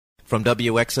From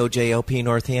WXOJLP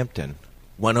Northampton,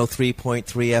 103.3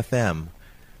 FM,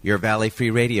 your Valley Free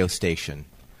radio station.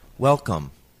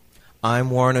 Welcome. I'm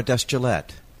Warren Odess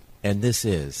Gillette, and this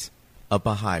is A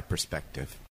Baha'i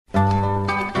Perspective.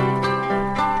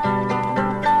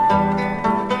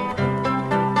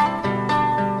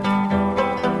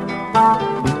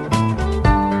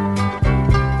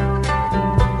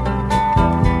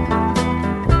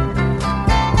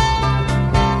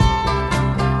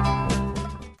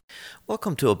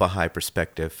 Welcome to A Baha'i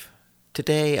Perspective.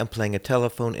 Today I'm playing a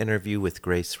telephone interview with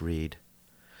Grace Reed.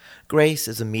 Grace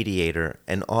is a mediator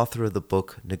and author of the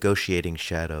book Negotiating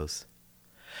Shadows.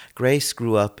 Grace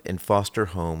grew up in foster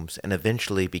homes and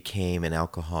eventually became an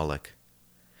alcoholic.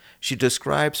 She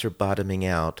describes her bottoming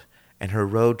out and her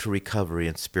road to recovery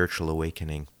and spiritual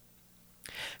awakening.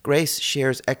 Grace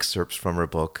shares excerpts from her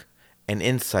book and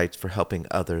insights for helping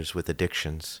others with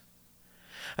addictions.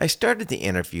 I started the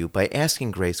interview by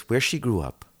asking Grace where she grew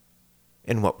up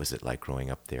and what was it like growing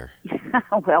up there.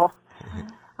 Well,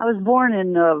 I was born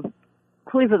in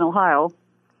Cleveland, Ohio,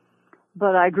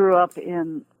 but I grew up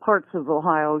in parts of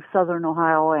Ohio, southern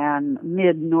Ohio and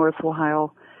mid-north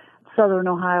Ohio. Southern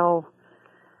Ohio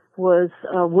was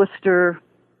Worcester,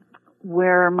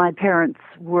 where my parents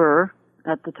were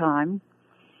at the time.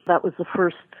 That was the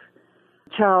first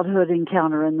childhood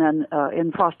encounter, and then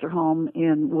in foster home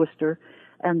in Worcester,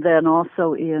 and then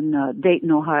also in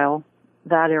Dayton, Ohio,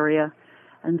 that area,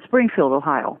 and Springfield,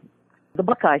 Ohio. The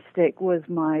Buckeye Steak was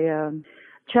my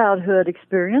childhood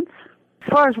experience. As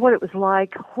far as what it was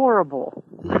like, horrible.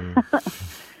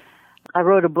 I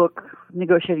wrote a book,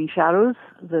 Negotiating Shadows,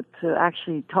 that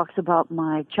actually talks about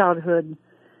my childhood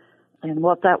and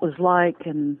what that was like,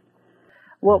 and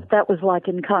what that was like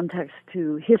in context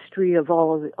to history of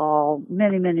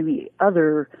many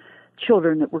other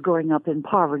children that were growing up in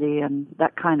poverty and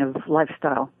that kind of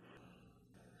lifestyle.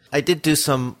 I did do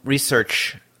some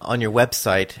research on your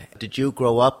website. Did you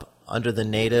grow up under the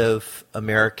Native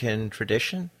American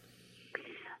tradition?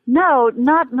 No,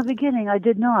 not in the beginning. I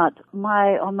did not.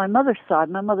 On my mother's side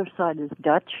is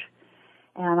Dutch,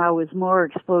 and I was more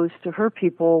exposed to her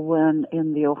people when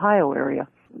in the Ohio area.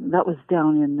 That was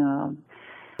down in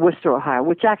Worcester, Ohio,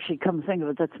 which actually, come to think of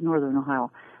it, that's northern Ohio.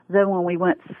 Then when we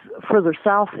went further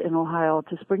south in Ohio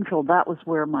to Springfield, that was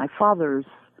where my father's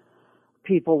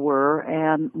people were,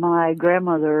 and my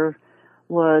grandmother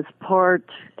was part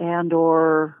and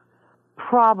or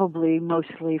probably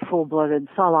mostly full-blooded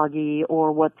Salagi,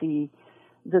 or what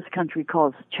this country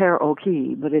calls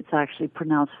Cherokee, but it's actually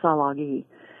pronounced Salagi.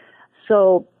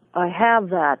 So I have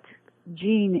that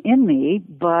gene in me,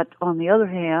 but on the other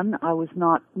hand, I was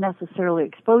not necessarily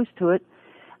exposed to it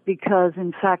because,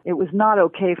 in fact, it was not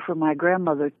okay for my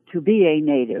grandmother to be a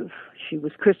native. She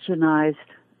was Christianized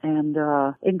and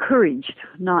encouraged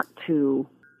not to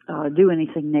do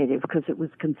anything native because it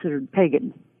was considered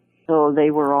pagan. So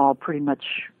they were all pretty much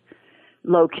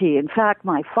low-key. In fact,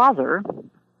 my father,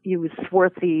 he was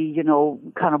swarthy,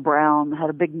 kind of brown, had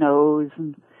a big nose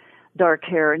and dark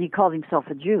hair, and he called himself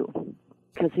a Jew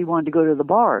because he wanted to go to the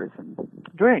bars and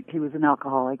drink. He was an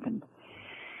alcoholic, and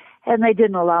they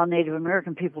didn't allow Native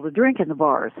American people to drink in the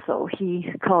bars, so he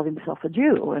called himself a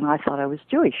Jew, and I thought I was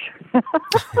Jewish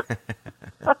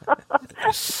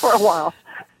for a while.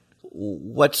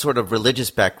 What sort of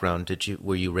religious background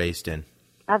were you raised in?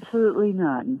 Absolutely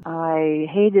none. I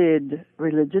hated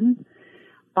religion.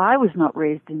 I was not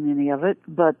raised in any of it,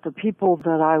 but the people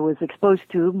that I was exposed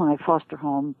to, my foster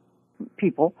home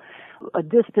people, a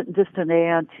distant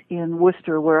aunt in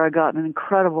Worcester where I got an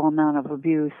incredible amount of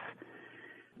abuse.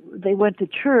 They went to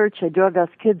church. They drug us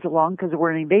kids along because there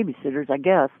weren't any babysitters, I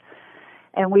guess.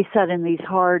 And we sat in these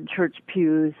hard church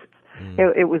pews.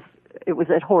 It was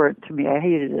abhorrent to me. I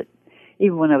hated it,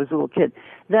 even when I was a little kid.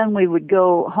 Then we would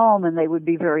go home and they would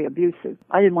be very abusive.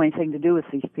 I didn't want anything to do with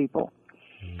these people,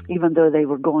 even though they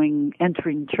were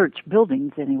entering church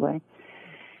buildings anyway.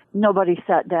 Nobody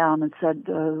sat down and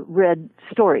read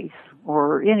stories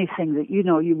or anything that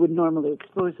you would normally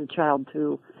expose a child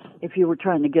to if you were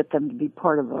trying to get them to be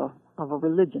part of a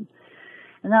religion.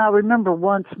 And I remember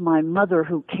once my mother,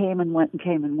 who came and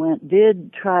went,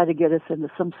 did try to get us into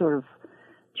some sort of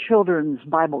children's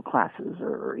Bible classes,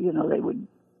 or they would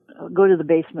go to the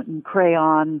basement and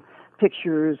crayon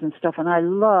pictures and stuff. And I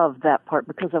loved that part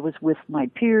because I was with my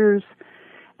peers.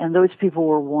 And those people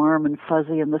were warm and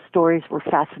fuzzy, and the stories were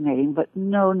fascinating, but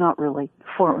no, not really.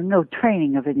 No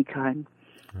training of any kind,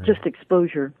 right. Just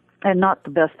exposure, and not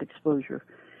the best exposure.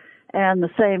 And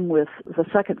the same with the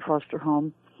second foster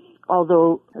home,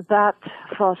 although that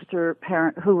foster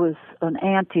parent, who was an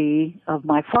auntie of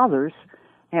my father's,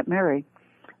 Aunt Mary,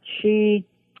 she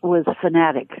was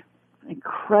fanatic,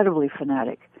 incredibly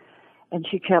fanatic. And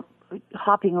she kept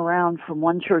hopping around from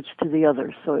one church to the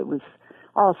other. So it was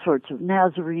all sorts of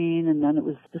Nazarene, and then it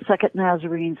was the second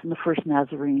Nazarenes and the first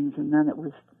Nazarenes, and then it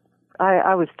was,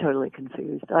 I was totally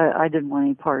confused. I didn't want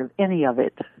any part of any of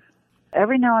it.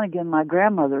 Every now and again, my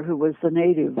grandmother, who was the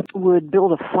native, would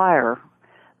build a fire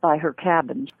by her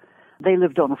cabin. They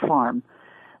lived on a farm,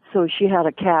 so she had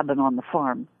a cabin on the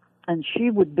farm. And she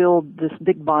would build this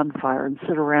big bonfire and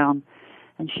sit around,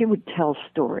 and she would tell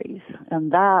stories.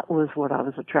 And that was what I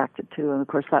was attracted to. And, of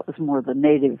course, that was more the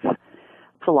native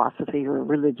philosophy or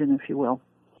religion, if you will.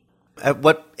 At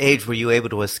what age were you able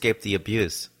to escape the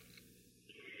abuse?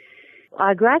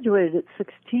 I graduated at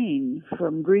 16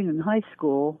 from Greenon High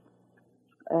School,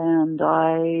 and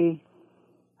I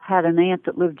had an aunt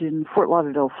that lived in Fort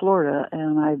Lauderdale, Florida,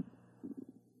 and I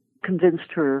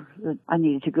convinced her that I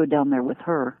needed to go down there with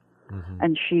her. Mm-hmm.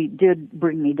 And she did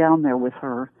bring me down there with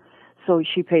her, so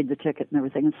she paid the ticket and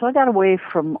everything. And so I got away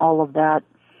from all of that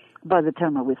by the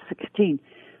time I was 16.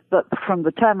 But from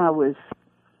the time I was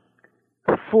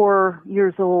 4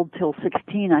 years old till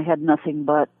 16, I had nothing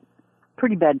but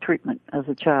pretty bad treatment as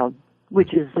a child,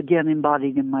 which is, again,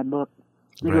 embodied in my book,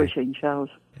 Negotiating Shadows.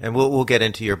 And we'll get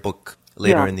into your book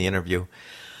later in the interview.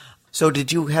 So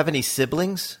did you have any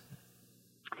siblings?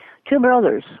 2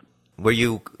 brothers. Were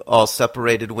you all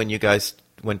separated when you guys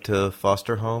went to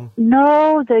foster home?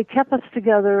 No, they kept us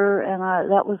together, and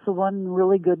that was the one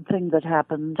really good thing that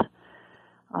happened.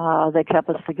 They kept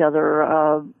us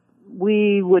together.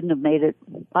 We wouldn't have made it.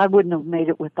 I wouldn't have made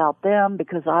it without them,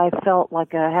 because I felt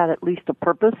like I had at least a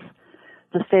purpose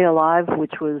to stay alive,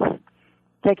 which was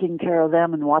taking care of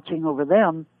them and watching over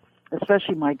them,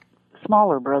 especially my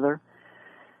smaller brother.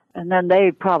 And then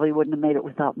they probably wouldn't have made it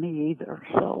without me either.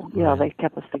 So, yeah, They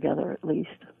kept us together at least.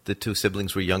 The 2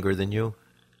 siblings were younger than you?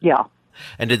 Yeah.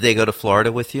 And did they go to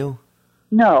Florida with you?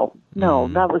 No.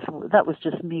 That was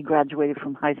just me graduated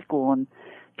from high school and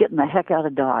getting the heck out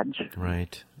of Dodge.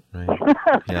 Right.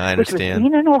 Yeah, I understand.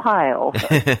 Which was Enon, Ohio.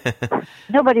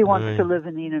 Nobody wants to live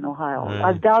in Enon, Ohio.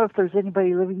 I doubt if there's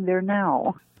anybody living there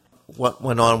now. What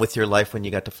went on with your life when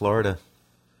you got to Florida?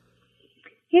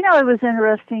 You know, it was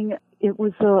interesting. It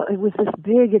was this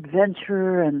big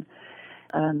adventure, and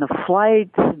the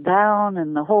flights down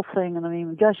and the whole thing. And I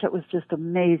mean, gosh, it was just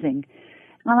amazing.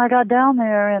 And I got down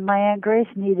there, and my Aunt Grace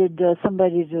needed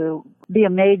somebody to be a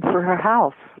maid for her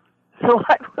house. So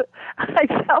I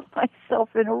found myself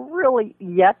in a really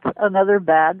yet another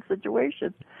bad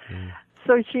situation.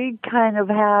 So she kind of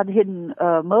had hidden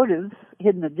motives,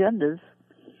 hidden agendas,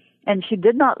 and she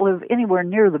did not live anywhere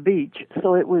near the beach.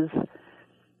 So it was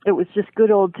just good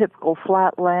old typical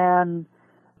flat land,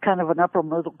 kind of an upper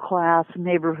middle class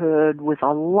neighborhood with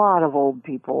a lot of old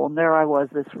people. And there I was,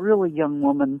 this really young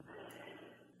woman,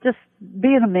 just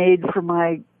being a maid for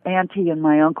my auntie and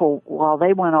my uncle while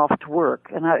they went off to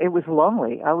work. And it was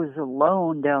lonely. I was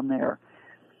alone down there,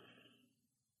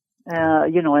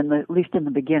 at least in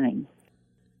the beginning.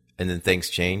 And then things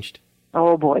changed?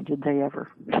 Oh, boy, did they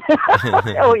ever.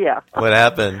 Oh, yeah. What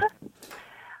happened?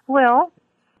 Well,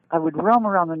 I would roam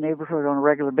around the neighborhood on a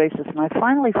regular basis, and I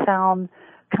finally found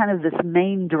kind of this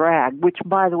main drag, which,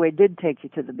 by the way, did take you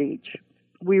to the beach.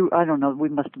 I don't know, we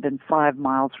must have been 5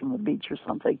 miles from the beach or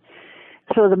something.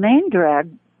 So the main drag,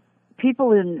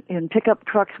 people in pickup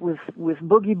trucks with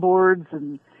boogie boards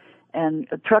and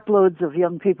truckloads of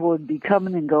young people would be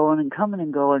coming and going,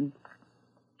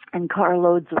 and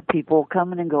carloads of people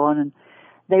coming and going, and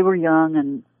they were young,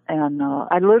 and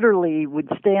I literally would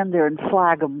stand there and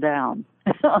flag them down.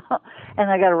 And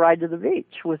I got a ride to the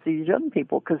beach with these young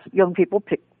people, because young people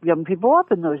pick young people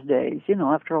up in those days.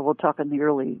 After all, we're talking the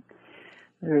early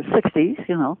 60s,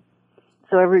 So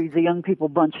the young people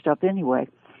bunched up anyway.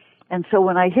 And so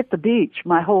when I hit the beach,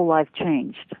 my whole life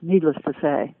changed, needless to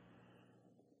say.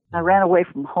 I ran away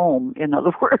from home, in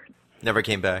other words. Never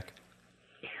came back?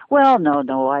 Well,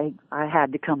 no. I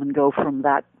had to come and go from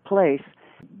that place.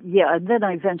 Yeah, and then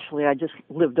eventually I just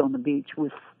lived on the beach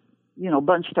with,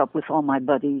 bunched up with all my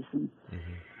buddies,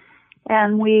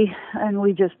 and we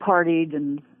just partied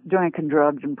and drank and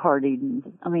drugged and partied.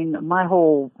 And I mean, my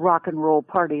whole rock and roll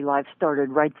party life started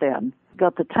right then.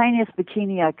 Got the tiniest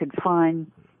bikini I could find,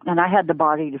 and I had the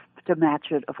body to match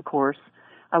it, of course.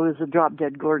 I was a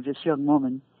drop-dead gorgeous young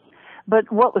woman.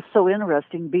 But what was so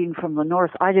interesting, being from the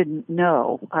North, I didn't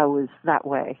know I was that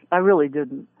way. I really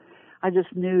didn't. I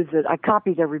just knew that I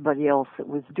copied everybody else that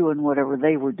was doing whatever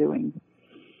they were doing.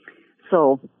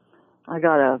 So I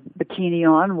got a bikini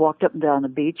on, walked up and down the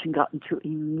beach, and got into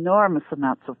enormous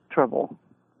amounts of trouble.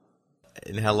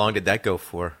 And how long did that go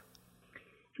for?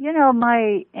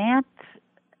 My aunt,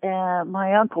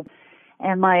 my uncle,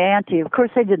 And my auntie, of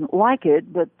course, they didn't like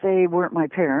it, but they weren't my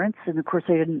parents, and of course,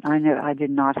 I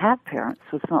did not have parents,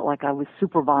 so it's not like I was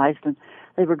supervised, and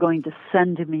they were going to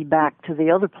send me back to the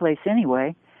other place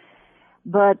anyway.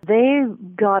 But they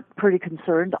got pretty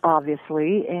concerned,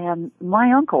 obviously, and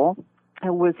my uncle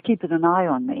was keeping an eye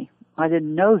on me. I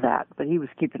didn't know that, but he was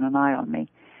keeping an eye on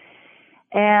me.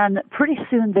 And pretty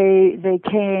soon they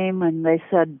came and they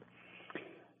said,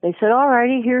 all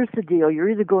righty, here's the deal. You're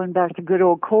either going back to good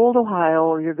old cold Ohio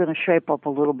or you're going to shape up a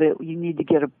little bit. You need to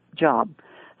get a job.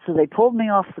 So they pulled me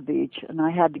off the beach, and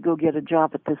I had to go get a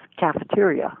job at this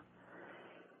cafeteria.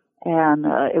 And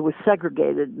it was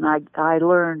segregated, and I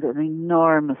learned an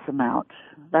enormous amount.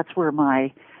 That's where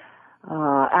my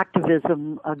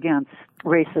activism against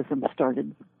racism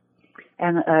started.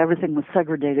 And everything was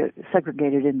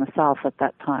segregated in the South at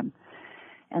that time.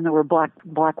 And there were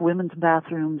black women's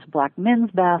bathrooms, black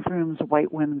men's bathrooms,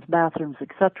 white women's bathrooms,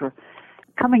 etc.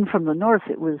 Coming from the North,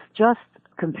 it was just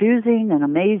confusing and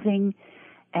amazing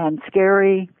and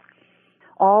scary.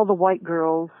 All the white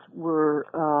girls were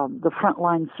the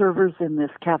frontline servers in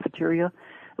this cafeteria.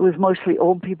 It was mostly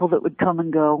old people that would come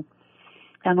and go.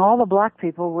 And all the black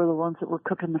people were the ones that were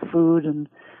cooking the food and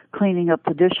cleaning up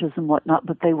the dishes and whatnot,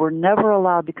 but they were never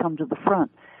allowed to come to the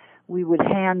front. We would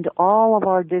hand all of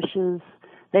our dishes.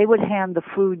 They would hand the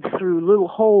food through little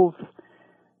holes,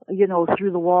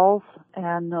 through the walls,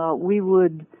 and we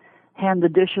would hand the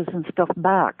dishes and stuff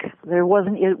back. It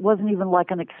wasn't even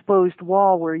like an exposed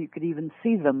wall where you could even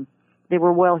see them. They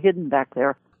were well hidden back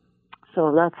there.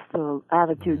 So that's the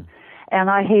attitude. And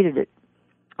I hated it.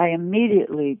 I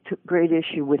immediately took great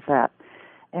issue with that.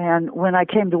 And when I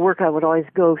came to work, I would always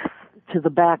go to the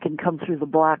back and come through the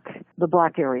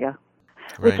black area,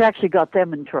 which actually got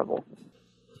them in trouble.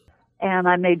 And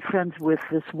I made friends with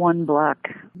this one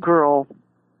black girl.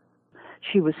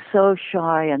 She was so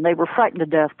shy, and they were frightened to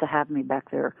death to have me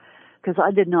back there because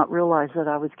I did not realize that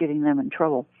I was getting them in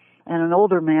trouble. And an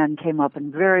older man came up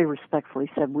and very respectfully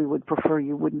said, "We would prefer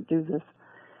you wouldn't do this."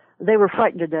 They were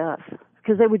frightened to death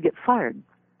because they would get fired.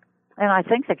 And I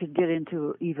think they could get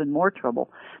into even more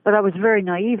trouble. But I was very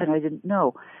naive and I didn't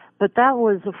know. But that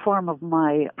was a form of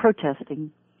my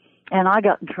protesting. And I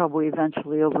got in trouble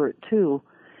eventually over it too,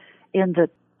 in that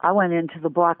I went into the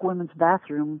black women's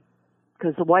bathroom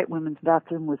because the white women's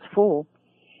bathroom was full.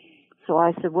 So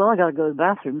I said, well, I got to go to the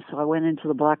bathroom. So I went into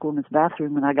the black women's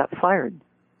bathroom and I got fired.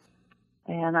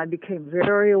 And I became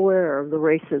very aware of the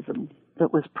racism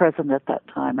that was present at that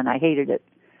time, and I hated it.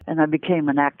 And I became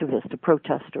an activist, a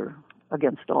protester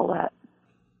against all that.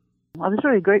 I was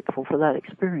very grateful for that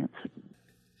experience.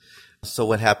 So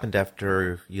what happened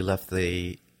after you left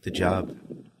the job?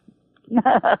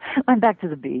 Went back to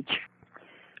the beach.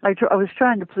 I was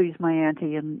trying to please my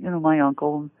auntie and my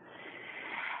uncle,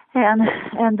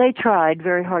 and they tried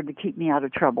very hard to keep me out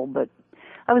of trouble. But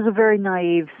I was a very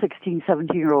naive 16,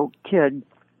 17-year-old kid.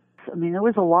 I mean, there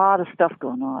was a lot of stuff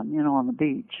going on, on the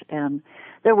beach, and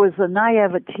there was a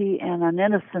naivety and an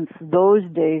innocence those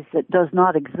days that does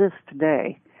not exist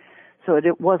today. So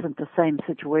it wasn't the same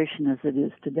situation as it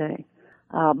is today.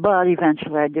 But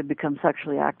eventually I did become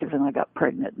sexually active and I got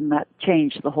pregnant, and that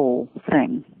changed the whole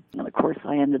thing. And of course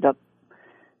I ended up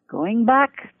going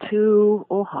back to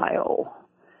Ohio,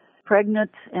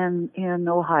 pregnant and in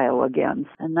Ohio again.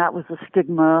 And that was a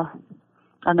stigma,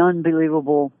 an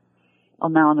unbelievable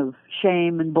amount of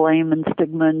shame and blame and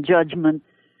stigma and judgment.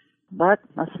 But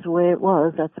that's the way it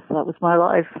was. That was my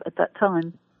life at that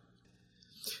time.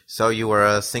 So you were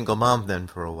a single mom then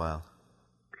for a while?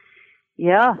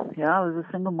 Yeah, I was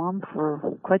a single mom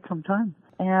for quite some time.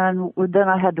 And then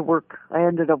I had to work. I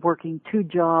ended up working 2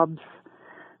 jobs,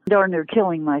 darn near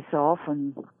killing myself.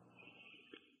 And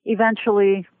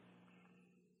eventually,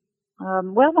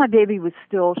 my baby was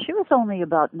she was only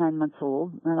about 9 months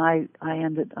old. And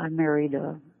I married,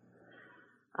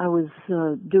 I was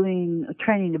doing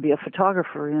training to be a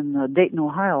photographer in Dayton,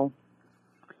 Ohio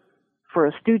for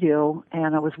a studio.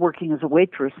 And I was working as a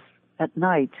waitress at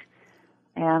night.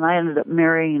 And I ended up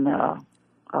marrying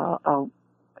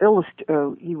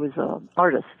he was an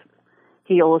artist.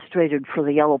 He illustrated for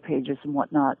the Yellow Pages and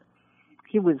whatnot.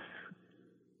 He was,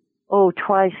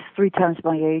 3 times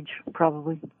my age,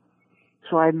 probably.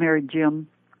 So I married Jim.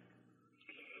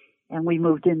 And we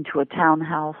moved into a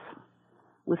townhouse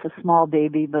with a small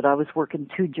baby, but I was working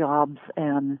 2 jobs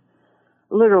and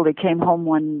literally came home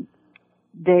one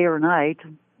day or night,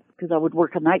 because I would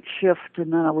work a night shift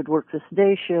and then I would work this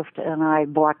day shift, and I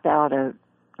blacked out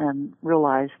and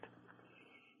realized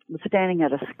I was standing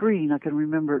at a screen. I can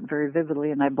remember it very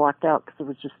vividly, and I blacked out because it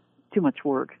was just too much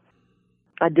work.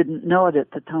 I didn't know it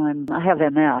at the time. I have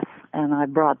MS, and I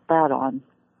brought that on.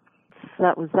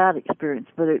 that was that experience.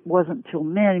 But it wasn't till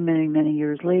many, many, many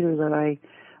years later that I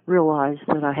realized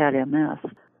that I had MS.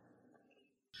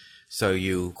 So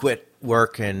you quit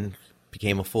work and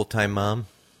became a full-time mom?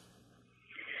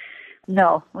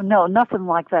 No, nothing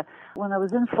like that. When I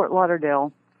was in Fort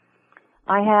Lauderdale,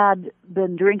 I had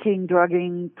been drinking,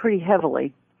 drugging pretty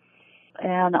heavily.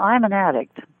 And I'm an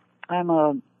addict. I'm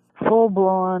a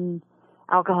full-blown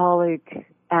alcoholic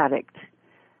addict.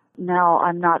 Now,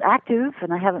 I'm not active,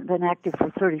 and I haven't been active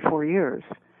for 34 years.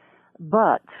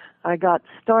 But I got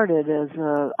started as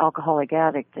an alcoholic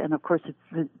addict, and of course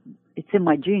it's in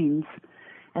my genes,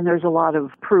 and there's a lot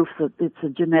of proof that it's a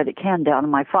genetic hand-down.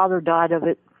 And my father died of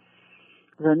it.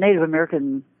 The Native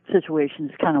American situation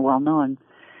is kind of well known.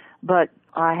 But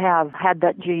I have had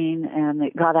that gene, and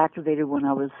it got activated when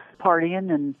I was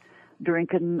partying and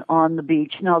drinking on the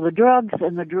beach. Now, the drugs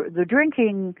and the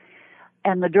drinking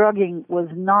and the drugging was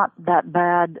not that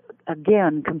bad,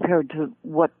 again, compared to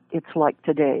what it's like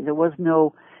today. There was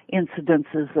no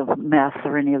incidences of meth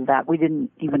or any of that. We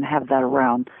didn't even have that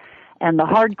around. And the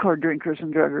hardcore drinkers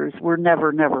and druggers were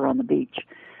never on the beach.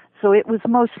 So it was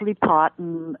mostly pot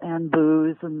and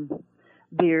booze and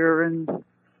beer and,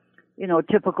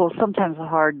 typical, sometimes a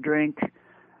hard drink.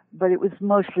 But it was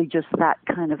mostly just that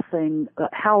kind of thing.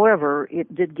 However,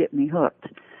 it did get me hooked.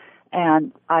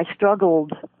 And I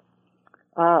struggled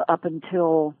up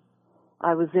until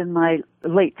I was in my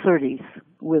late 30s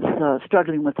with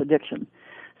struggling with addiction.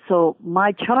 So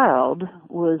my child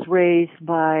was raised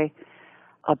by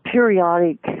a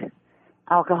periodic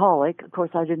alcoholic. Of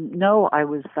course, I didn't know I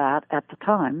was that at the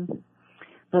time,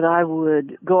 but I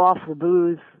would go off the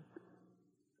booze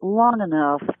long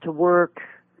enough to work,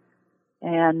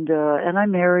 and I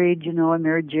married, I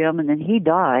married Jim, and then he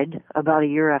died about a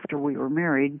year after we were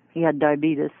married. He had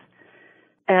diabetes.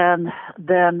 And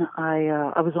then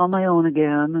I was on my own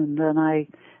again, and then I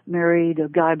married a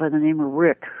guy by the name of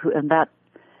Rick,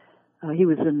 he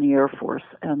was in the Air Force,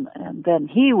 and then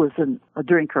he was a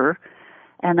drinker,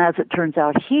 and as it turns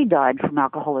out, he died from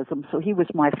alcoholism, so he was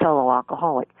my fellow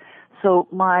alcoholic. So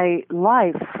my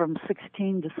life from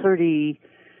 16 to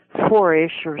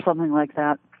 34-ish or something like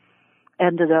that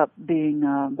ended up being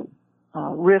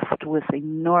rift with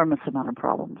enormous amount of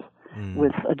problems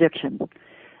with addiction.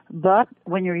 But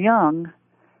when you're young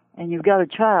and you've got a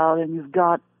child and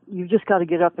you've just got to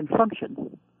get up and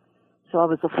function. So I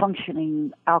was a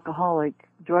functioning alcoholic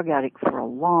drug addict for a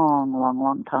long, long,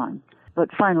 long time. But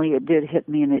finally it did hit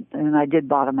me, and I did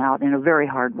bottom out in a very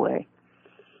hard way.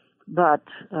 But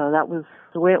that was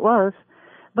the way it was.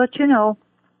 But,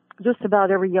 just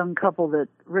about every young couple that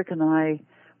Rick and I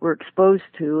were exposed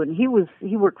to, and he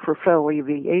worked for Federal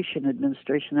Aviation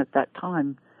Administration at that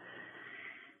time,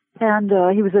 and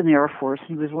he was in the Air Force.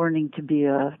 He was learning to be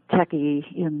a techie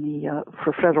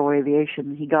for Federal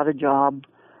Aviation. He got a job,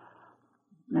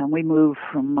 and we moved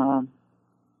from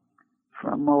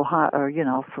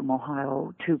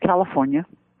Ohio to California.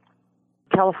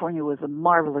 California was a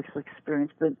marvelous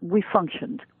experience, but we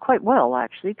functioned quite well,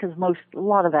 actually, because a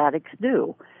lot of addicts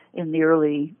do in the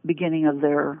early beginning of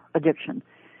their addiction.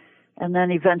 And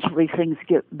then eventually things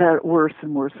get worse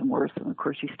and worse and worse. And, of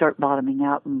course, you start bottoming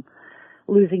out and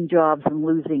losing jobs and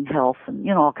losing health and,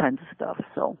 all kinds of stuff.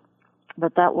 So,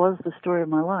 but that was the story of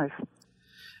my life.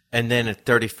 And then at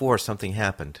 34, something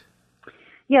happened.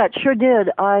 Yeah, it sure did.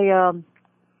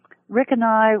 Rick and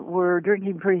I were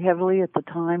drinking pretty heavily at the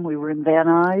time. We were in Van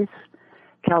Nuys,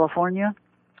 California.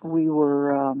 We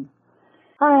were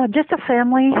just a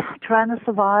family trying to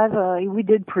survive. We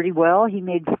did pretty well. He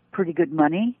made pretty good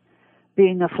money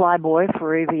being a flyboy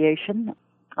for aviation.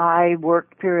 I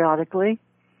worked periodically,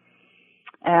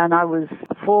 and I was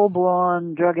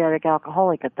full-blown drug addict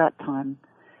alcoholic at that time.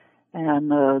 And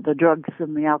the drugs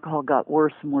and the alcohol got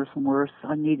worse and worse and worse.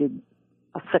 I needed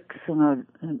a fix, and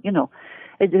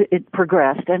it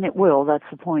progressed, and it will. That's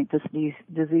the point. This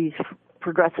disease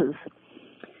progresses.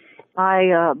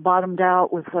 I bottomed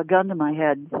out with a gun to my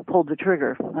head, pulled the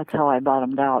trigger. That's how I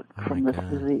bottomed out from this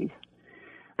disease,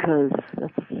 because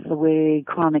that's the way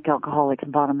chronic alcoholics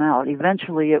bottom out.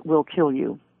 Eventually, it will kill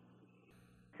you.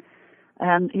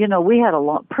 And, we had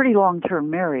a pretty long-term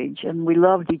marriage, and we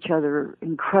loved each other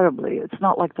incredibly. It's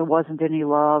not like there wasn't any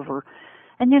love,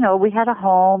 and we had a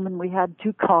home, and we had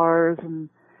 2 cars, and,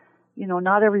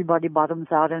 not everybody bottoms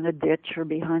out in a ditch or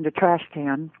behind a trash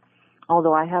can,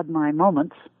 although I had my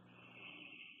moments.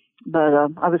 But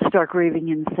I was stark raving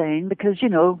insane because,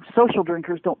 social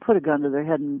drinkers don't put a gun to their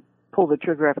head and pull the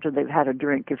trigger after they've had a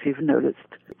drink, if you've noticed.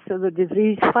 So the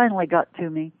disease finally got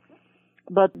to me,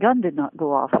 but the gun did not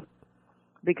go off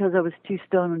because I was too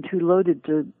stoned and too loaded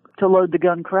to load the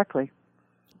gun correctly.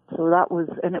 So that was,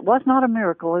 and it was not a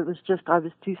miracle. It was just I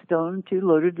was too stoned, too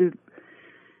loaded to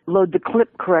load the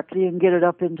clip correctly and get it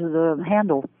up into the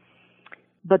handle.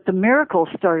 But the miracle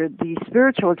started, the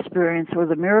spiritual experience or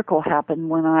the miracle happened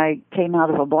when I came out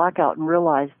of a blackout and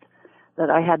realized that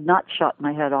I had not shot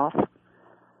my head off.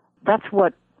 That's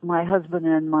what my husband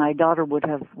and my daughter would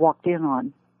have walked in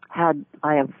on had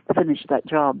I have finished that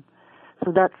job.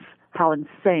 So that's how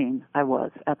insane I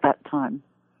was at that time.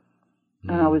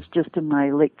 And I was just in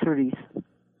my late 30s.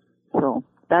 So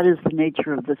that is the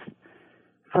nature of this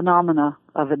phenomena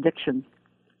of addiction.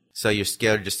 So you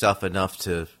scared yourself enough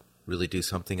to really do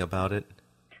something about it?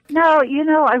 No, it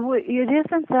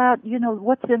isn't that,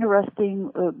 what's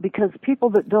interesting, because people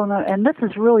that don't know, and this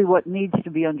is really what needs to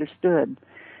be understood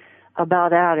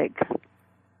about addicts.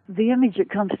 The image that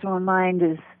comes to my mind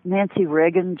is Nancy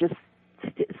Reagan just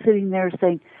sitting there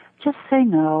saying, just say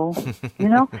no,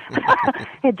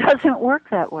 It doesn't work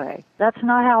that way. That's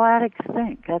not how addicts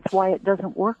think. That's why it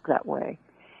doesn't work that way.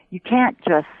 You can't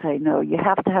just say no. You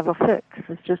have to have a fix.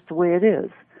 It's just the way it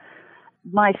is.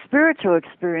 My spiritual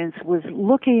experience was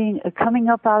coming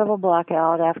up out of a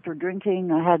blackout after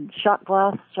drinking. I had shot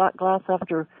glass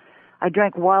after I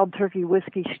drank Wild Turkey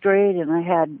whiskey straight, and I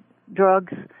had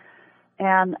drugs.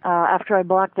 And after I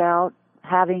blacked out,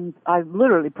 I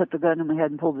literally put the gun in my head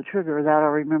and pulled the trigger. That I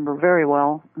remember very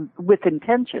well, with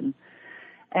intention.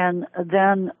 And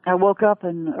then I woke up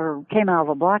or came out of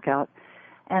a blackout,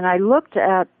 and I looked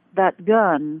at that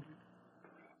gun,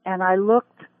 and I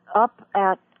looked up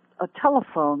at a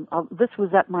telephone. This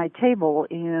was at my table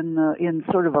in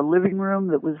sort of a living room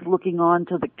that was looking on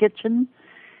to the kitchen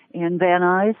in Van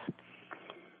Nuys.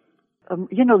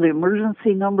 The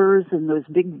emergency numbers and those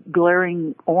big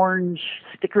glaring orange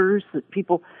stickers that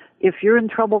people, if you're in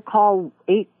trouble, call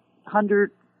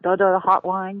 800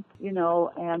 hotline,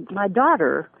 and my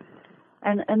daughter,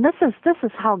 and this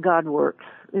is how God works.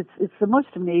 It's the most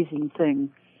amazing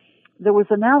thing. There was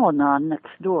an Al-Anon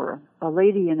next door, a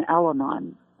lady in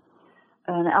Al-Anon.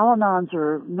 And Al-Anons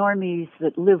are normies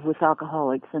that live with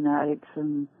alcoholics and addicts,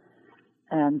 and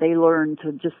they learn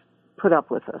to just put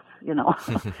up with us,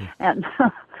 And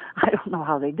I don't know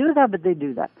how they do that, but they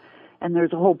do that. And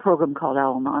there's a whole program called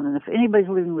Al-Anon. And if anybody's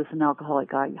living with an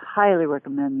alcoholic, I highly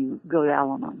recommend you go to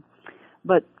Al-Anon.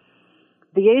 But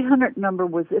the 800 number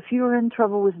was, if you're in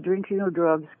trouble with drinking or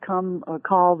drugs, come or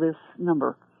call this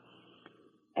number.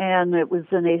 And it was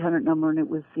an 800 number, and it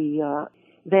was the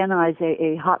Van Nuys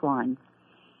AA hotline.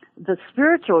 The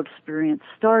spiritual experience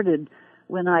started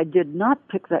when I did not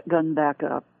pick that gun back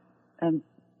up and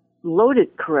load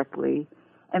it correctly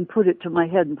and put it to my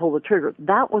head and pull the trigger.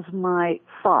 That was my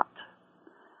thought.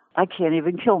 I can't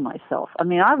even kill myself. I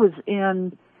mean, I was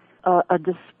in a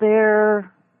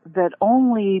despair that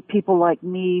only people like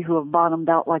me who have bottomed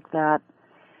out like that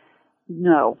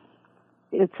know.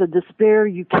 It's a despair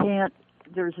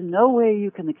there's no way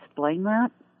you can explain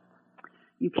that.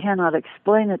 You cannot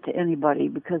explain it to anybody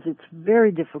because it's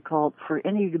very difficult for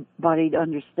anybody to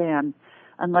understand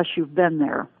unless you've been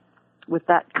there with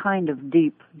that kind of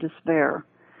deep despair.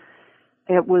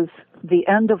 It was the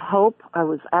end of hope. I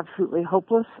was absolutely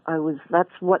hopeless. That's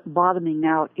what bottoming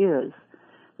out is.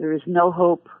 There is no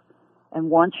hope. And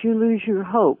once you lose your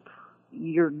hope,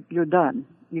 you're done.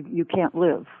 You can't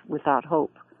live without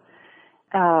hope.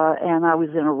 And I was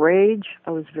in a rage.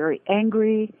 I was very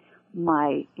angry.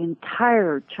 My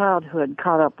entire childhood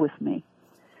caught up with me.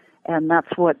 And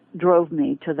that's what drove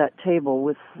me to that table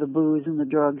with the booze and the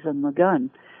drugs and the gun.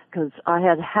 Because I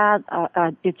had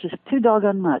it's just too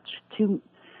doggone much. Too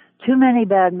many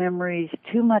bad memories,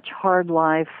 too much hard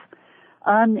life,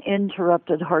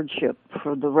 uninterrupted hardship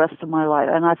for the rest of my life.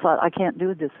 And I thought, I can't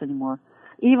do this anymore.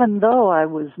 Even though I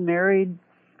was married,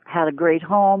 had a great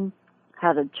home,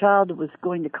 had a child that was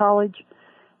going to college,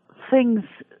 things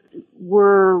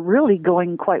were really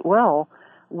going quite well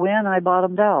when I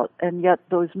bottomed out, and yet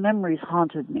those memories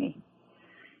haunted me.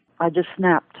 I just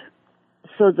snapped.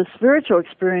 So the spiritual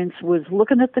experience was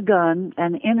looking at the gun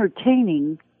and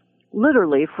entertaining,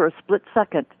 literally for a split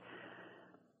second,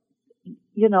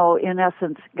 in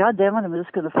essence, God damn it, I'm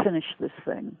just going to finish this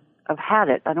thing. I've had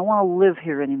it. I don't want to live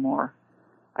here anymore.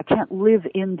 I can't live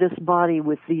in this body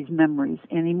with these memories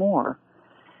anymore.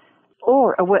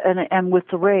 And with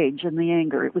the rage and the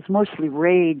anger. It was mostly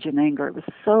rage and anger. It was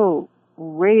so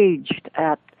raged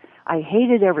at, I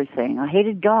hated everything. I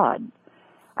hated God.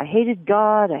 I hated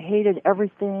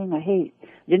everything.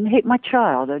 Didn't hate my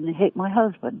child. I didn't hate my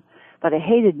husband. But I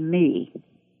hated me.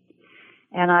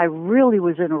 And I really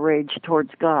was in a rage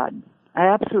towards God. I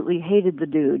absolutely hated the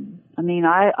dude. I mean,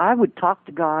 I would talk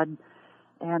to God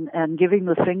and give him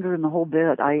the finger and the whole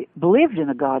bit. I believed in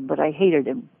a God, but I hated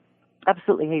him.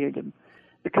 Absolutely hated him.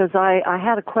 Because I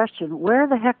had a question, where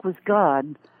the heck was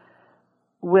God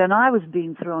when I was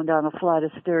being thrown down a flight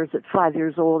of stairs at 5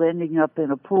 years old, ending up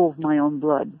in a pool of my own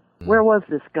blood? Where was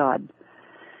this God?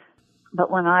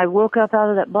 But when I woke up out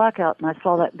of that blackout and I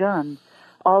saw that gun,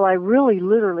 all I really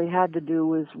literally had to do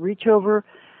was reach over,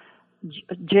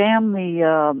 jam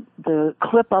the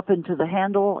clip up into the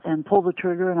handle and pull the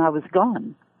trigger, and I was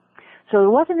gone. So there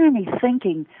wasn't any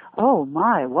thinking, oh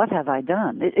my, what have I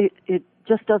done? It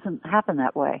just doesn't happen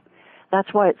that way.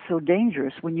 That's why it's so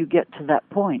dangerous when you get to that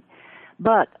point.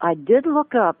 But I did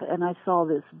look up and I saw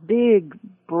this big,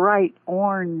 bright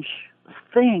orange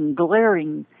thing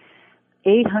glaring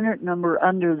 800 number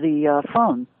under the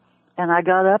phone. And I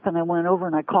got up and I went over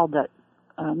and I called that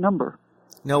number.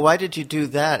 Now, why did you do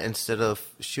that instead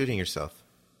of shooting yourself?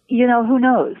 You know, who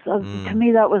knows? To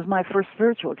me, that was my first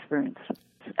spiritual experience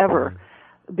ever,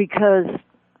 because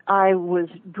I was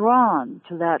drawn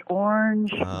to that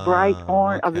orange, bright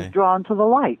orange. Okay. I was drawn to the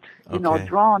light,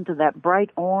 drawn to that bright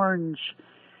orange,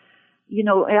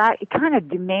 kind of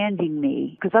demanding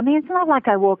me. Because, it's not like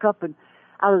I woke up and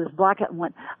out of this blackout and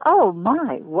went, oh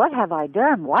my, what have I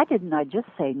done? Why didn't I just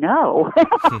say no?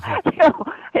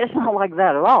 It's not like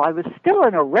that at all. I was still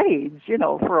in a rage,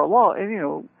 for a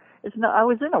long, I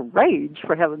was in a rage,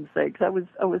 for heaven's sakes. I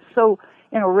was so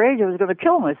in a rage I was going to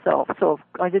kill myself. So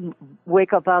if I didn't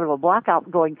wake up out of a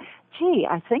blackout going, gee,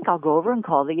 I think I'll go over and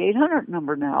call the 800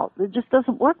 number now. It just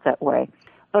doesn't work that way.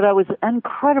 But I was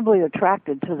incredibly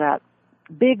attracted to that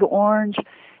big orange.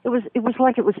 It was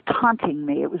like it was taunting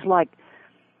me. It was like,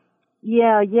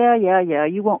 yeah,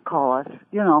 you won't call us,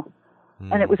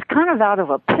 And it was kind of out of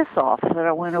a piss-off that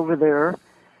I went over there,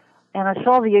 and I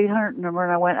saw the 800 number,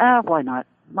 and I went, why not?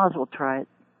 Might as well try it.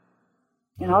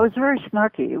 I was very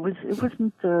snarky. It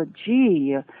wasn't,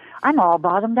 gee, I'm all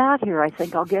bottomed out here. I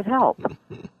think I'll get help.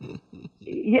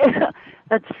 Yeah,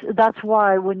 that's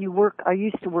why when you work, I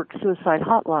used to work suicide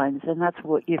hotlines, and that's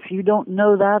what, if you don't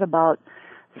know that about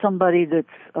somebody that's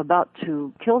about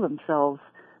to kill themselves,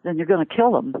 then you're going to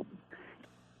kill them.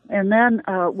 And then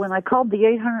when I called the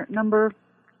 800 number,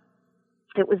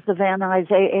 it was the Van Nuys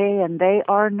AA, and they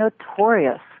are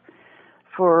notorious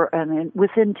and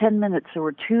within 10 minutes there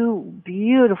were two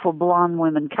beautiful blonde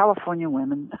women, California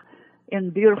women,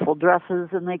 in beautiful dresses,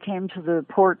 and they came to the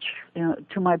porch,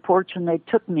 to my porch, and they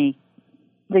took me.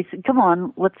 They said, come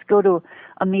on, let's go to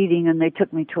a meeting, and they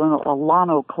took me to a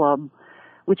Lano club,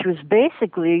 which was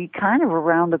basically kind of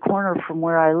around the corner from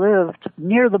where I lived,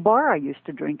 near the bar I used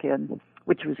to drink in,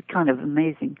 which was kind of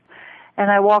amazing.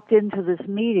 And I walked into this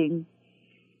meeting,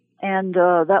 and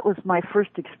that was my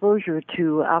first exposure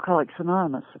to Alcoholics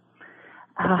Anonymous.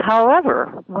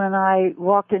 However, when I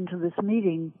walked into this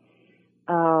meeting,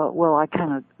 they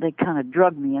kind of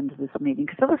drugged me into this meeting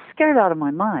because I was scared out of my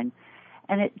mind.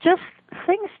 And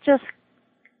things just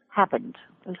happened.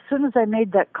 As soon as I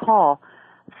made that call,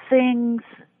 the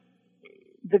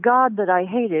God that I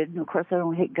hated, and of course I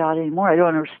don't hate God anymore, I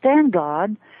don't understand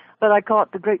God, but I call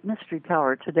it the Great Mystery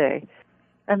Power today.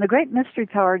 And the Great Mystery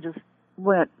Power just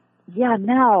went, yeah,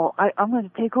 now I'm going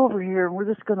to take over here, and we're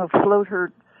just going to float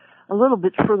her a little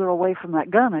bit further away from that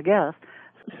gun, I guess.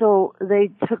 So they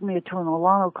took me to an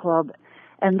Olano club,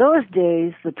 and those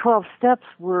days the 12 steps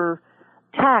were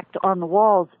tacked on the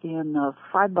walls in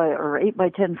 8 by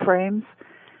 10 frames,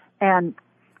 and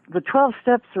the 12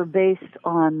 steps are based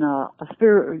on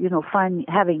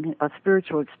having a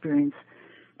spiritual experience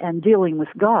and dealing with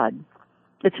God.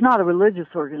 It's not a religious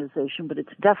organization, but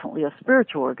it's definitely a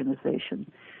spiritual organization.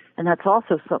 And that's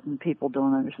also something people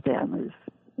don't understand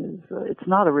is it's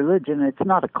not a religion, it's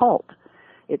not a cult.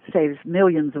 It saves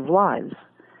millions of lives,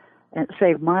 and it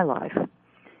saved my life.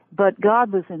 But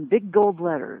God was in big gold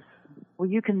letters. Well,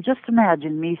 you can just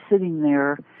imagine me sitting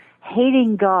there,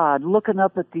 hating God, looking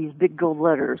up at these big gold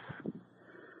letters.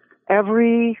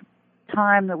 Every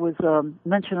time there was a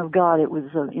mention of God, it was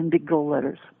in big gold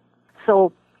letters.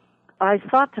 So I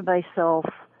thought to myself,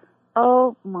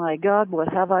 oh my God, what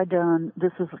have I done?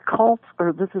 This is a cult,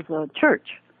 or this is a church.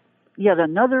 Yet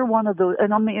another one of those,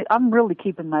 and I'm really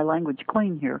keeping my language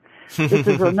clean here. This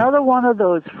is another one of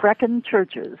those freckin'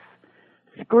 churches.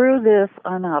 Screw this,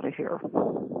 I'm out of here.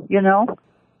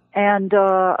 And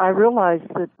I realized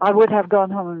that I would have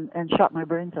gone home and shot my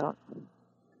brains out.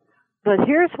 But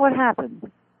here's what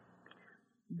happened.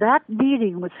 That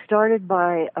meeting was started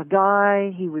by a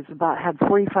guy. He had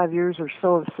 45 years or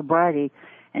so of sobriety,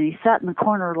 and he sat in the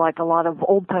corner like a lot of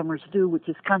old-timers do, which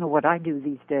is kind of what I do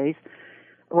these days,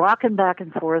 rocking back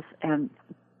and forth, and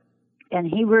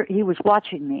he was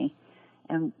watching me.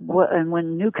 And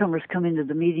when newcomers come into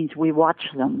the meetings, we watch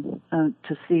them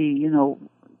to see,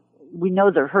 we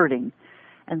know they're hurting.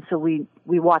 And so we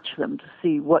watch them to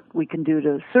see what we can do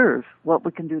to serve, what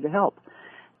we can do to help.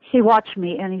 He watched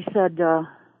me and he said,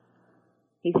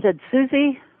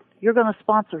 Susie, you're going to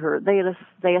sponsor her.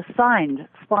 They assigned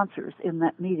sponsors in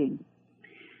that meeting.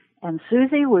 And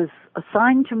Susie was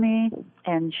assigned to me,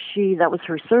 and that was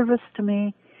her service to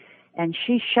me, and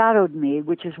she shadowed me,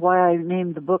 which is why I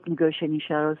named the book Negotiating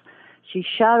Shadows. She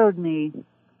shadowed me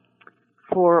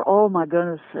for, oh my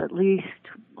goodness, at least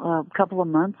a couple of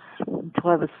months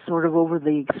until I was sort of over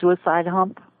the suicide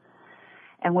hump.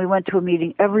 And we went to a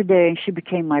meeting every day, and she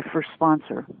became my first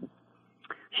sponsor.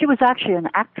 She was actually an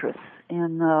actress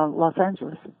in Los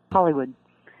Angeles, Hollywood.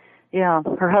 Yeah,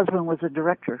 her husband was a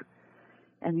director.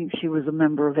 And she was a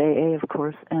member of AA, of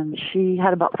course, and she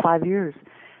had about 5 years.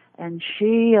 And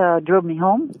she drove me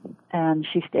home, and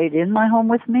she stayed in my home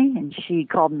with me, and she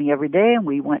called me every day, and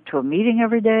we went to a meeting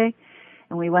every day,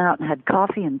 and we went out and had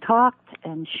coffee and talked,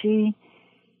 and she,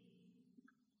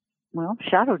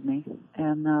 shadowed me,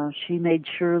 and she made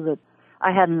sure that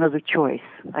I had another choice,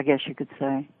 I guess you could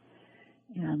say.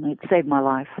 And it saved my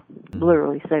life,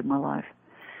 literally saved my life.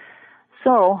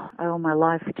 So I owe my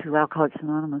life to Alcoholics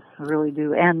Anonymous, I really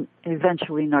do, and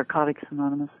eventually Narcotics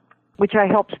Anonymous, which I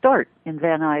helped start in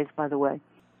Van Nuys, by the way.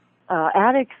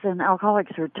 Addicts and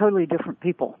alcoholics are totally different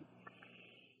people.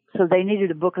 So they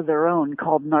needed a book of their own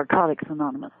called Narcotics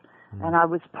Anonymous. And I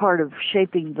was part of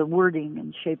shaping the wording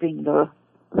and shaping the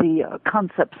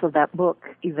concepts of that book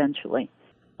eventually.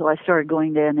 So I started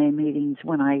going to NA meetings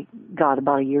when I got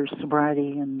about a year's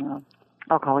sobriety in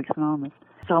Alcoholics Anonymous.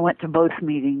 So I went to both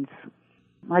meetings.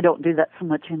 I don't do that so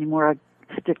much anymore.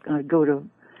 I go to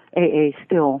AA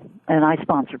still, and I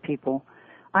sponsor people.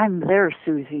 I'm there,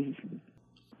 Susie.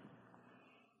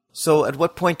 So at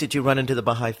what point did you run into the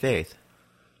Baha'i faith?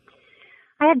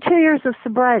 I had 2 years of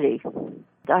sobriety.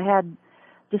 I had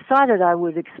decided I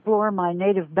would explore my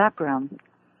native background.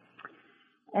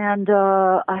 And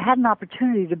I had an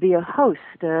opportunity to be a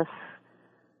hostess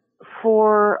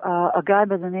for a guy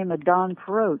by the name of Don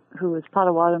Perot, who was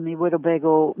Potawatomi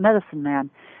Winnebago medicine man.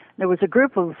 There was a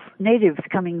group of natives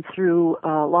coming through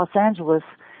Los Angeles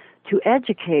to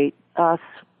educate us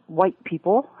white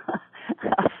people,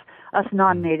 us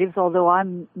non-natives, although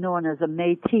I'm known as a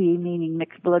Métis, meaning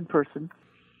mixed blood person.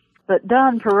 But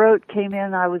Don Perot came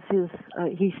in.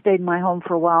 He stayed in my home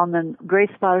for a while, and then Grace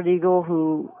Spotted Eagle,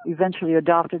 who eventually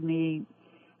adopted me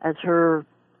as her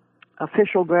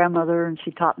official grandmother, and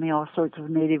she taught me all sorts of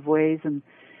native ways, and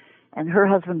her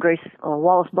husband Grace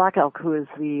Wallace Black Elk, who is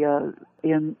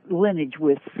in lineage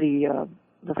with the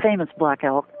famous Black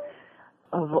Elk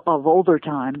of older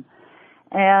time,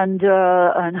 and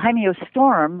Jaime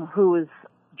Storm, who was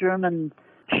German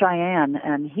Cheyenne,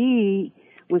 and he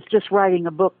was just writing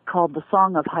a book called The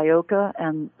Song of Hyoka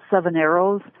and Seven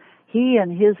Arrows. He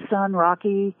and his son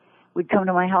Rocky would come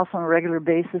to my house on a regular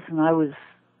basis, and I was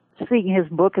seeing his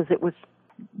book as it was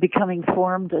becoming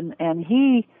formed, and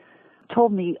he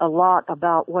told me a lot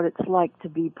about what it's like to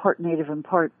be part native and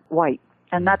part white.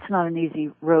 And that's not an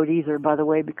easy road either, by the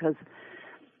way, because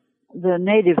the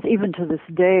natives, even to this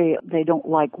day, they don't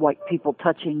like white people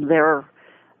touching their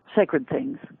sacred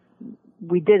things.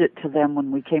 We did it to them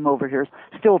when we came over here.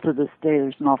 Still to this day,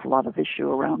 there's an awful lot of issue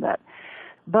around that.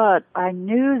 But I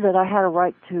knew that I had a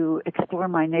right to explore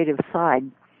my native side,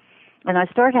 and I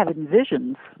started having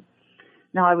visions.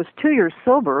 Now, I was 2 years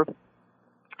sober,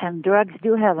 and drugs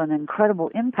do have an incredible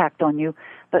impact on you,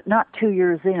 but not 2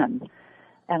 years in.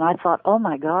 And I thought, oh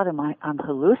my God, I'm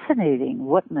hallucinating.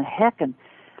 What in the heck? And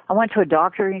I went to a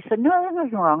doctor, and he said, no, there's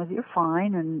nothing wrong with you. You're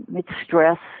fine, and it's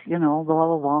stress, blah,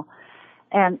 blah, blah.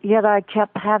 And yet I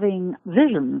kept having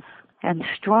visions and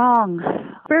strong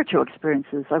spiritual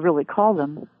experiences, I really call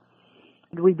them.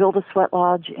 We built a sweat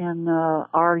lodge in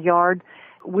our yard.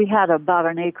 We had about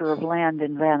an acre of land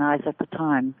in Van Nuys at the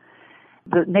time.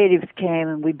 The natives came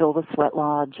and we built a sweat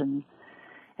lodge, and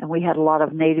we had a lot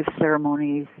of native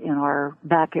ceremonies in our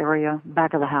back area,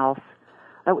 back of the house.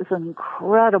 That was an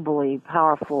incredibly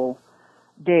powerful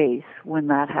days when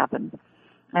that happened.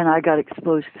 And I got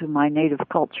exposed to my native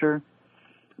culture,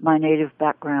 my native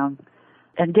background,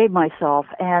 and gave myself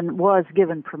and was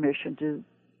given permission to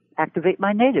activate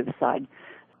my native side.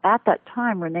 At that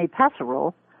time, Renee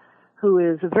Passerelle, who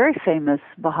is a very famous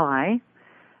Baha'i,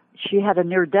 she had a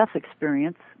near-death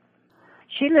experience.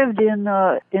 She lived in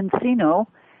Encino,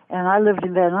 and I lived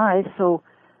in Van Nuys, so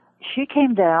she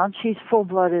came down. She's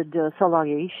full-blooded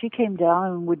Salagi. She came down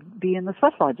and would be in the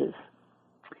sweat lodges.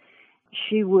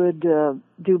 She would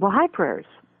do Baha'i prayers.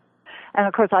 And,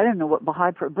 of course, I didn't know what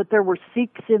Baha'i prayer, but there were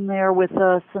Sikhs in there with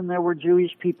us, and there were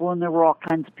Jewish people, and there were all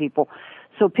kinds of people.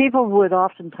 So people would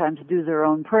oftentimes do their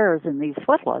own prayers in these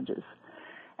sweat lodges.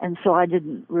 And so I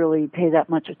didn't really pay that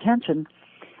much attention.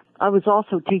 I was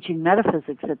also teaching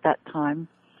metaphysics at that time.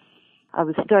 I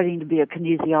was studying to be a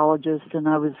kinesiologist, and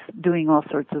I was doing all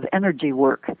sorts of energy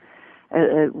work,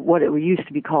 what it used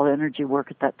to be called energy work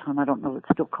at that time. I don't know if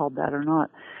it's still called that or not.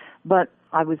 But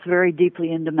I was very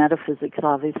deeply into metaphysics,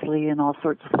 obviously, and all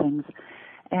sorts of things.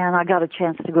 And I got a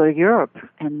chance to go to Europe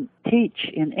and teach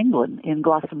in England, in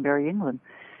Glastonbury, England.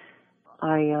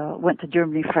 I went to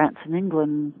Germany, France, and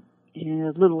England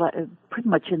pretty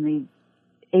much in the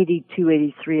 82,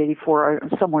 83, 84, or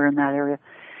somewhere in that area.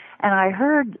 And I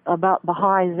heard about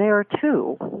Baha'i there,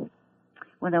 too,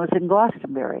 when I was in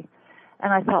Glastonbury.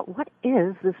 And I thought, what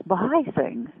is this Baha'i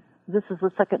thing? This is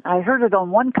the second. I heard it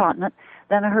on one continent,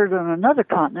 then I heard it on another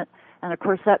continent, and of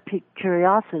course that piqued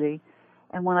curiosity.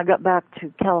 And when I got back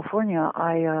to California,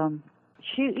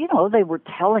 they were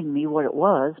telling me what it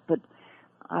was, but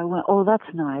I went, oh,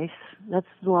 that's nice. That's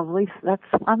lovely.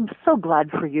 I'm so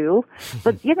glad for you.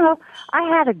 But, I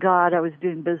had a God I was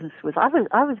doing business with. I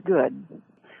was good.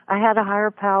 I had a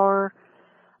higher power.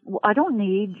 I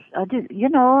did,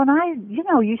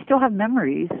 you still have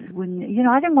memories when,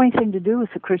 I didn't want anything to do with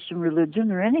the Christian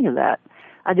religion or any of that.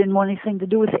 I didn't want anything to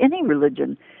do with any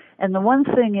religion. And the one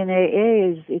thing in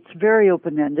AA is it's very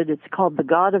open-ended. It's called the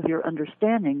God of your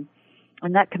understanding.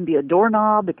 And that can be a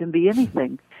doorknob. It can be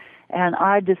anything. And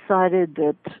I decided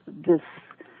that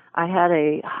I had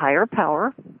a higher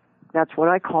power. That's what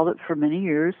I called it for many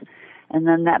years. And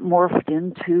then that morphed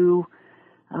into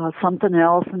something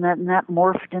else, and that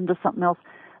morphed into something else.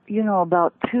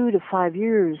 About 2 to 5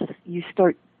 years, you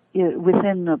start,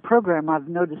 within the program, I've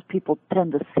noticed people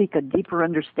tend to seek a deeper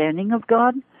understanding of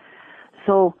God.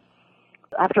 So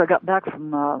after I got back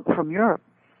from Europe,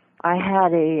 I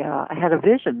had a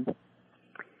vision,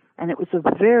 and it was a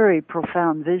very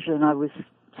profound vision. I was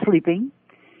sleeping,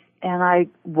 and I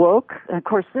woke. And of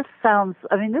course, this sounds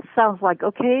like,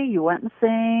 okay, you went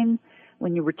insane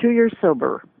when you were 2 years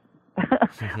sober.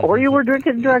 Or you were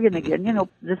drinking and drugging again.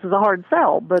 This is a hard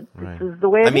sell, but right. This is the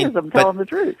way it is. I'm telling the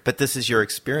truth. But this is your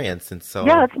experience, and so...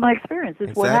 Yeah, it's my experience.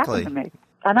 It's exactly what happened to me.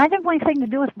 And I didn't want anything to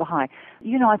do with Baha'i.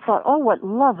 I thought, oh, what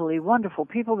lovely, wonderful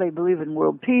people. They believe in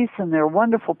world peace, and they're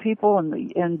wonderful people,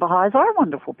 and Baha'is are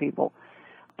wonderful people.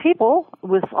 People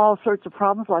with all sorts of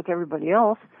problems like everybody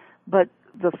else, but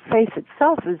the faith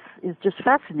itself is just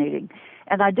fascinating.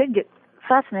 And I did get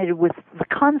fascinated with the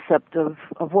concept of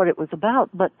what it was about,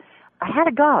 but I had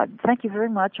a God. Thank you very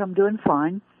much. I'm doing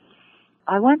fine.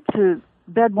 I went to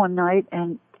bed one night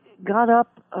and got up.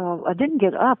 I didn't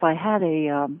get up. I had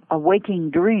a waking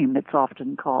dream, it's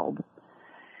often called.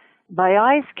 My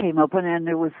eyes came open and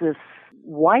there was this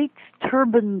white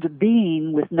turbaned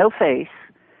being with no face,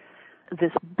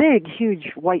 this big,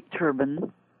 huge white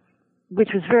turban, which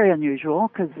was very unusual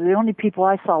because the only people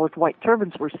I saw with white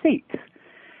turbans were Sikhs,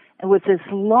 with this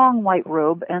long white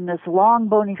robe and this long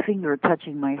bony finger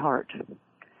touching my heart. And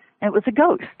it was a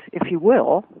ghost, if you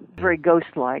will, very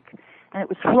ghost-like, and it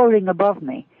was floating above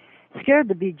me. It scared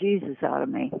the bejesus out of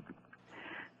me.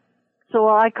 So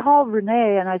I called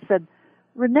Renee and I said,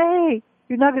 Renee,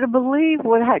 you're not going to believe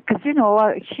what happened. Because,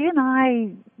 she and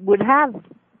I would have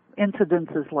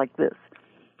incidences like this,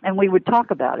 and we would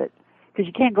talk about it. Because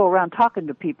you can't go around talking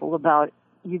to people about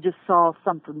you just saw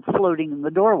something floating in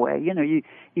the doorway.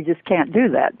 You just can't do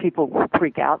that. People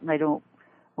freak out and they don't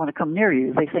want to come near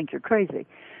you. They think you're crazy.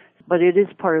 But it is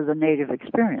part of the native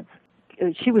experience.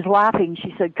 She was laughing.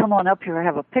 She said, come on up here. I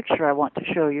have a picture I want to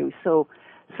show you. So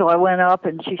I went up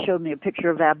and she showed me a picture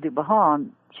of Abdu'l-Baha.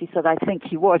 And she said, I think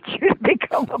he wants you to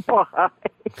become a Baha'i.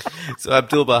 So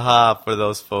Abdu'l-Baha, for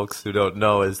those folks who don't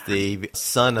know, is the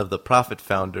son of the prophet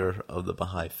founder of the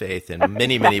Baha'i faith. And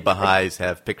many Baha'is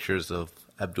have pictures of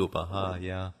Abdu'l-Baha,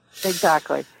 yeah.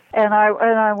 Exactly. And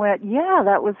I went, yeah,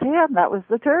 that was him. That was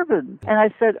the turban. And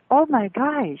I said, oh my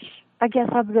gosh, I guess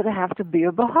I'm going to have to be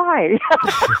a Baha'i.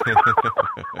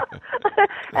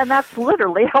 And that's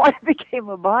literally how I became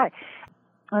a Baha'i.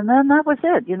 And then that was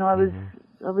it.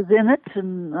 I was in it,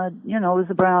 and it was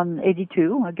around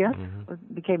 82, I guess. I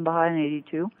became Baha'i in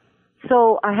 82.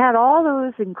 So I had all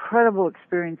those incredible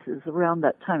experiences around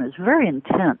that time. It was very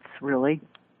intense, really.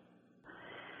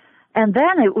 And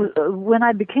then when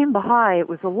I became Baha'i, it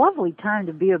was a lovely time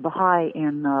to be a Baha'i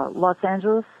in Los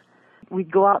Angeles.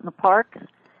 We'd go out in the parks,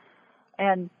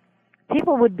 and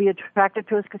people would be attracted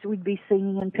to us because we'd be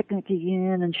singing and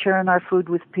picnicking and sharing our food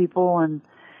with people and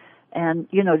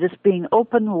just being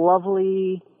open,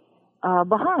 lovely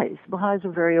Baha'is. Baha'is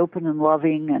are very open and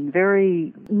loving and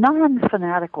very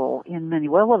non-fanatical in many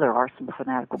ways. Well, there are some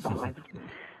fanatical Baha'is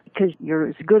because you're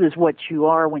as good as what you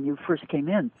are when you first came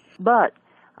in. But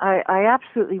I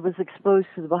absolutely was exposed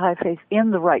to the Baha'i faith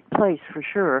in the right place, for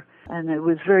sure. And it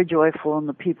was very joyful, and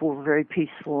the people were very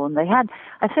peaceful. And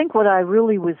I think what I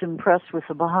really was impressed with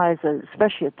the Baha'is,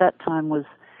 especially at that time, was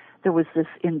there was this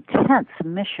intense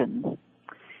mission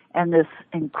and this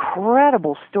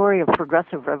incredible story of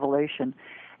progressive revelation.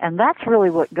 And that's really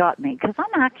what got me, because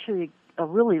I'm actually a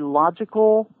really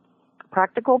logical,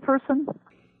 practical person,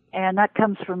 and that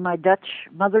comes from my Dutch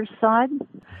mother's side.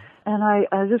 And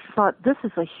I just thought, this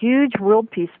is a huge world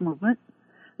peace movement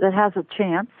that has a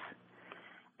chance.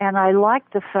 And I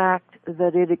liked the fact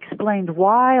that it explained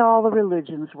why all the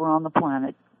religions were on the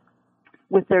planet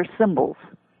with their symbols.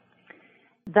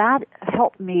 That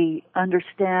helped me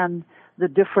understand the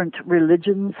different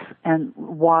religions and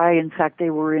why, in fact,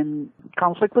 they were in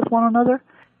conflict with one another.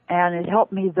 And it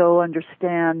helped me, though,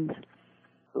 understand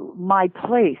my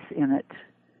place in it.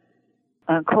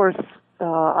 And of course,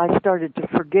 I started to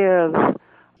forgive,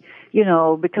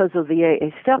 because of the AA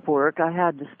step work. I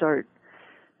had to start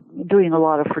doing a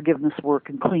lot of forgiveness work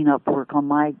and cleanup work on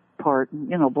my part, and,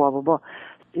 blah, blah, blah.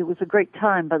 It was a great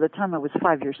time. By the time I was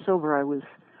 5 years sober, I was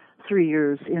 3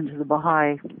 years into the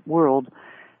Baha'i world,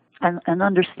 and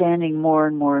understanding more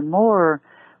and more and more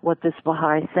what this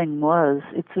Baha'i thing was.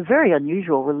 It's a very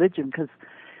unusual religion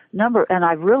and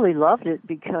I really loved it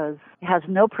because it has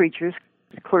no preachers,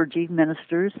 clergy,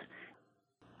 ministers.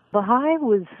 Baha'i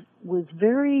was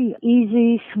very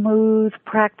easy, smooth,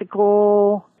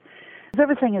 practical.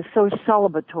 Everything is so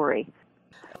celebratory.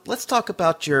 Let's talk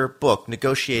about your book,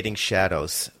 Negotiating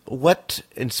Shadows. What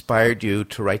inspired you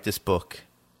to write this book?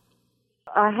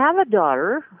 I have a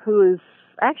daughter who is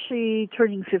actually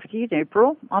turning 50 in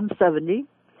April. I'm 70.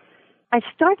 I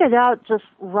started out just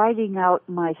writing out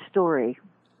my story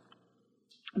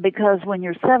because when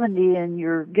you're 70 and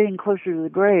you're getting closer to the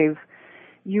grave,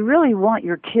 you really want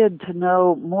your kid to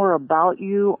know more about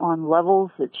you on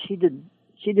levels that she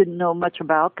didn't know much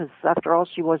about, because after all,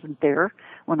 she wasn't there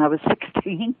when I was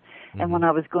 16 and when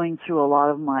I was going through a lot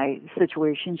of my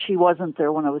situations. She wasn't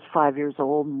there when I was 5 years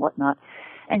old and whatnot.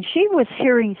 And she was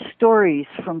hearing stories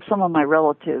from some of my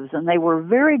relatives, and they were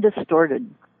very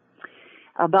distorted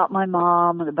about my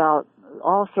mom and about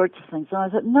all sorts of things. And I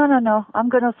said, no, I'm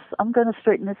gonna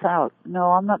straighten this out.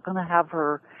 No, I'm not gonna have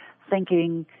her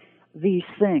thinking these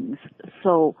things.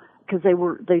 So, because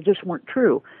they just weren't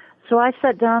true. So I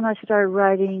sat down, I started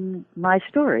writing my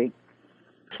story,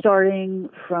 starting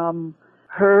from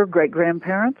her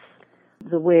great-grandparents,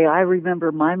 the way I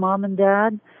remember my mom and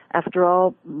dad. After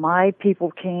all, my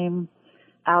people came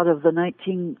out of the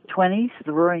 1920s,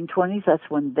 the Roaring '20s. That's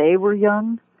when they were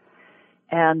young.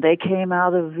 And they came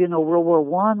out of, World War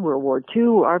I, World War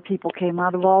II. Our people came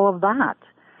out of all of that.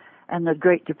 And the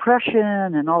Great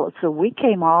Depression and all. So we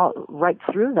came all right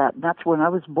through that. That's when I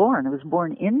was born. I was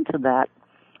born into that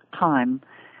time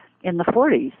in the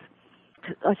 40s.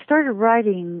 I started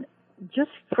writing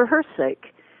just for her sake.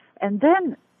 And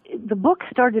then the book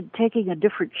started taking a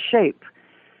different shape.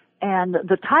 And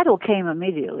the title came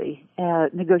immediately,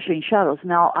 Negotiating Shadows.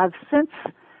 Now,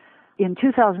 in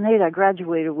 2008, I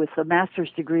graduated with a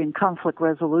master's degree in conflict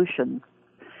resolution.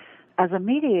 As a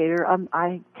mediator,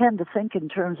 I tend to think in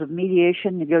terms of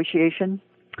mediation, negotiation.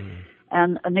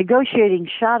 And Negotiating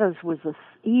Shadows was an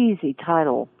easy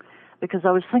title because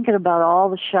I was thinking about all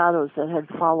the shadows that had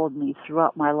followed me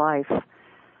throughout my life.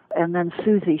 And then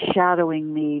Susie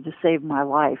shadowing me to save my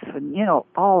life and,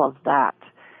 all of that.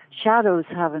 Shadows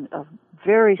have a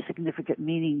very significant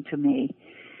meaning to me.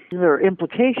 There are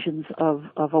implications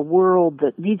of a world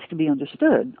that needs to be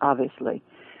understood, obviously.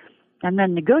 And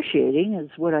then negotiating is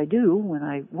what I do when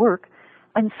I work.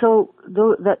 And so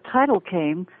that title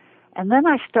came, and then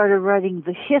I started writing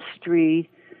the history.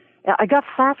 I got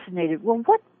fascinated. Well,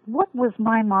 what was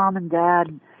my mom and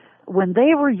dad when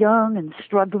they were young and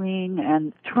struggling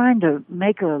and trying to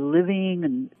make a living?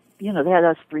 And, they had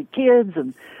us 3 kids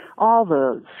and all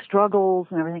the struggles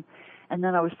and everything. And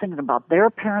then I was thinking about their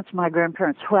parents, my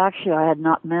grandparents, who actually I had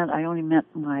not met. I only met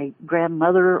my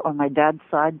grandmother on my dad's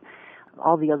side.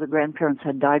 All the other grandparents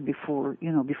had died before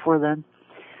then.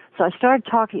 So I started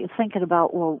thinking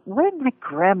about, well, what did my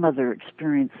grandmother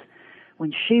experience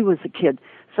when she was a kid?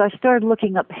 So I started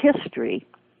looking up history.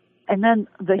 And then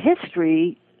the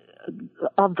history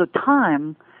of the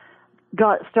time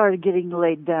started getting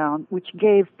laid down, which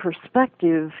gave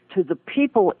perspective to the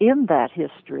people in that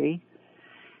history.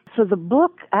 So the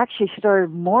book actually started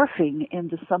morphing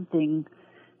into something.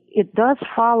 It does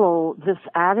follow this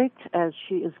addict as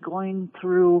she is going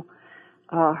through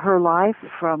her life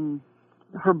from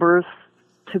her birth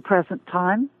to present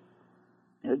time.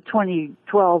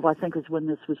 2012, I think, is when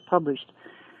this was published.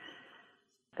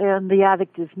 And the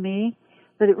addict is me.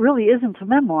 But it really isn't a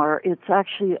memoir. It's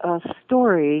actually a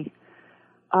story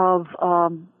of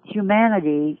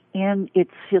humanity in its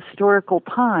historical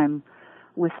time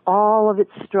with all of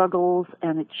its struggles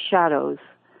and its shadows.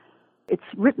 It's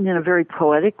written in a very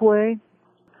poetic way.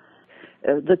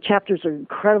 The chapters are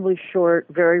incredibly short,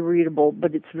 very readable,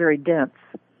 but it's very dense.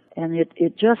 And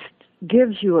it just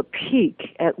gives you a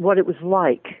peek at what it was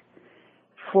like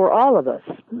for all of us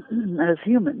as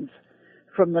humans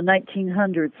from the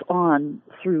 1900s on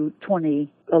through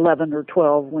 2011 or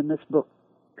 12 when this book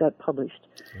got published.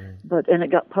 Right. And it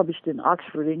got published in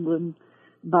Oxford, England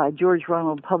by George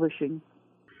Ronald Publishing.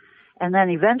 And then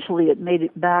eventually it made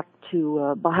it back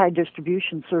to Bahá'í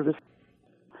Distribution Service.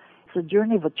 It's a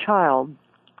journey of a child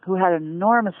who had an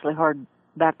enormously hard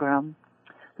background,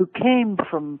 who came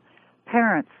from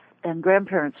parents and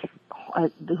grandparents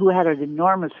who had it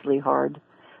enormously hard.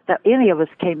 That any of us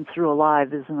came through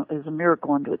alive is a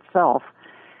miracle unto itself.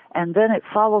 And then it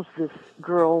follows this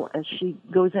girl as she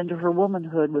goes into her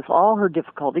womanhood with all her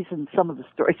difficulties, and some of the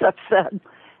stories I've said.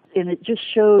 And it just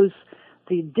shows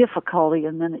the difficulty,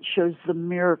 and then it shows the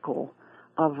miracle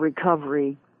of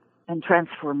recovery and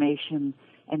transformation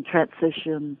and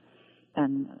transition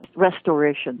and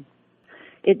restoration.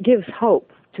 It gives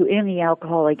hope to any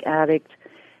alcoholic addict.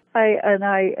 I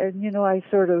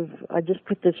just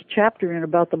put this chapter in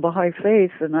about the Baha'i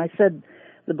faith, and I said,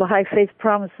 the Baha'i faith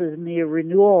promises me a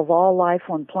renewal of all life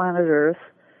on planet Earth,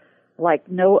 like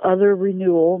no other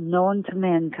renewal known to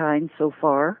mankind so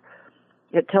far.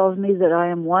 It tells me that I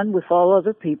am one with all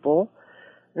other people,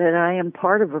 that I am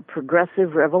part of a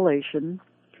progressive revelation.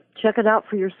 Check it out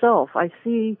for yourself. I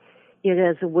see it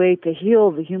as a way to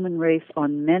heal the human race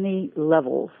on many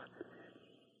levels.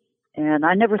 And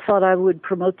I never thought I would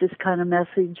promote this kind of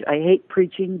message. I hate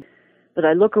preaching, but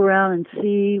I look around and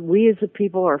see we as a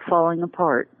people are falling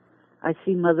apart. I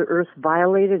see Mother Earth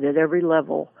violated at every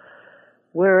level.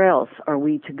 Where else are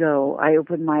we to go? I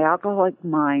open my alcoholic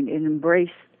mind and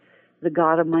embrace the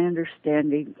God of my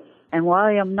understanding. And while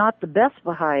I am not the best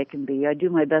Baha'i I can be, I do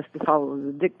my best to follow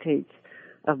the dictates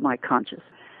of my conscience.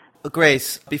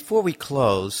 Grace, before we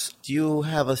close, do you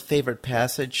have a favorite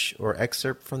passage or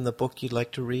excerpt from the book you'd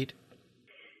like to read?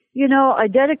 You know, I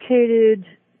dedicated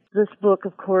this book,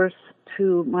 of course,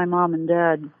 to my mom and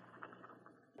dad.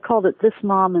 I called it This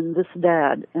Mom and This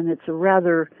Dad, and it's a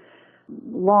rather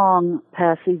long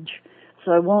passage,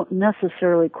 so I won't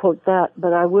necessarily quote that,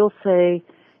 but I will say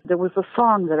there was a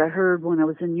song that I heard when I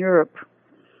was in Europe,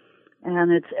 and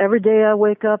it's every day I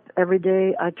wake up, every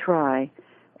day I try.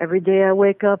 Every day I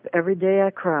wake up, every day I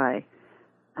cry.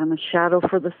 I'm a shadow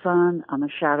for the sun, I'm a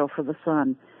shadow for the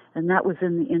sun. And that was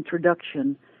in the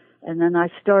introduction. And then I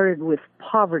started with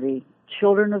poverty.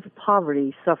 Children of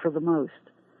poverty suffer the most.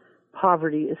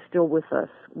 Poverty is still with us.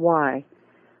 Why?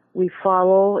 We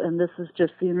follow, and this is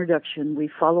just the introduction, we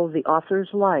follow the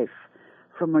author's life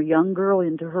from a young girl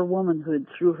into her womanhood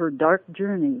through her dark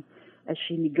journey as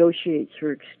she negotiates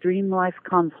her extreme life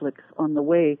conflicts on the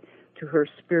way to her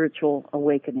spiritual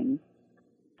awakening.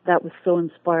 That was so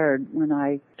inspired when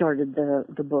I started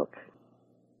the book.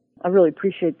 I really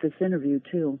appreciate this interview,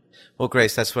 too. Well,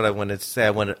 Grace, that's what I wanted to say.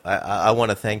 I want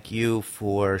to thank you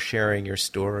for sharing your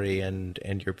story and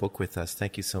your book with us.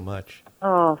 Thank you so much.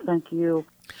 Oh, thank you.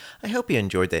 I hope you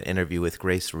enjoyed that interview with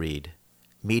Grace Reed,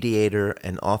 mediator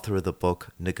and author of the book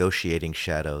Negotiating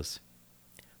Shadows.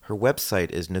 Her website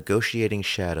is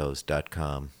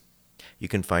negotiatingshadows.com. You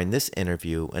can find this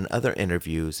interview and other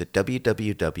interviews at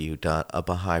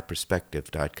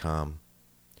www.abahaiperspective.com.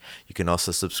 You can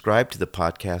also subscribe to the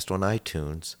podcast on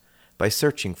iTunes by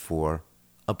searching for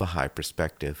A Baha'i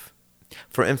Perspective.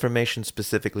 For information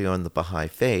specifically on the Baha'i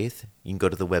Faith, you can go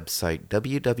to the website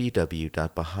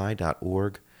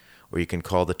www.baha'i.org, or you can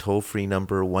call the toll-free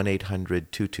number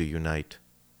 1-800-22-UNITE.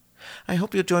 I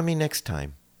hope you'll join me next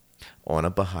time on A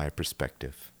Baha'i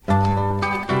Perspective.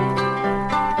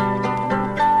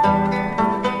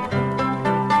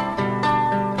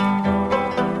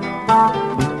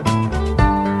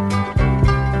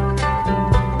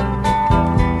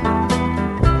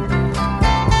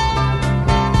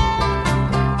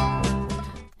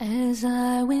 As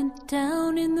I went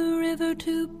down in the river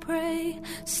to pray,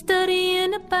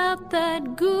 studying about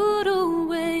that good old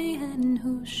way, and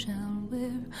who shall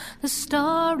wear the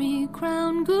starry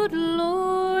crown? Good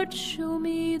Lord, show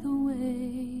me the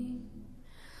way.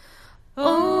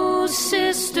 Oh,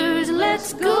 sisters,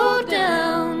 let's go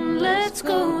down,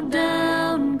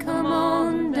 come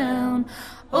on down.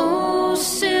 Oh,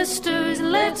 sisters,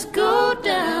 let's go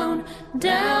down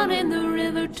in the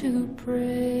river to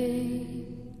pray.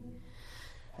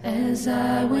 As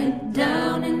I went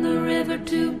down in the river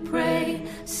to pray,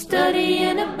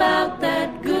 studying about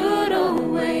that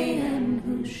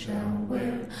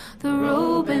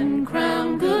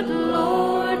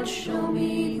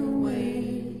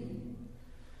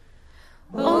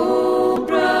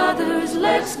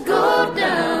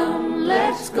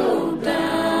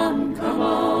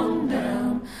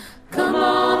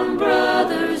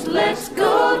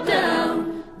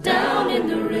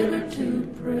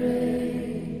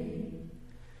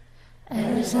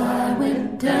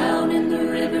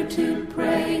to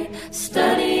pray,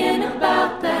 studying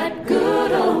about that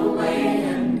good old way,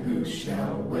 and who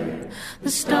shall wear the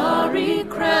starry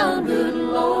crown? Good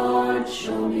Lord,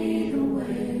 show me the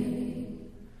way.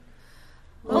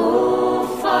 Oh,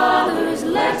 fathers,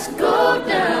 let's go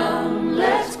down,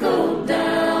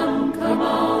 come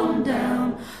on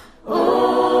down.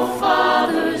 Oh,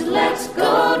 fathers, let's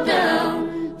go down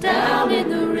in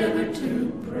the river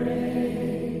to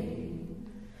pray.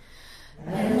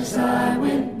 As I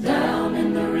went down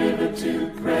in the river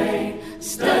to pray,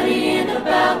 studying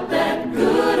about that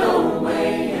good old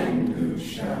way, and who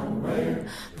shall wear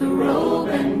the robe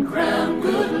and crown?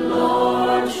 Good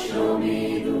Lord, show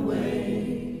me the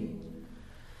way.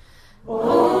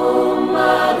 Oh,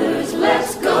 mothers,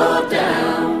 let's go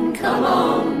down, come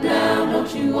on down,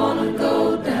 don't you wanna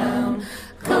go down?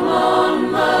 Come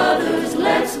on, mothers,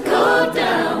 let's go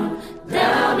down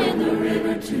in the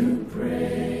river to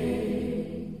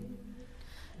pray.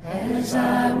 As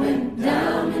I went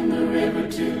down in the river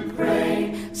to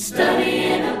pray,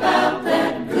 studying about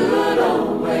that good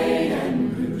old way,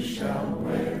 and who shall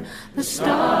wear the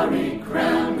starry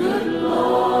crown? Good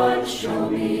Lord, show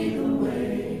me the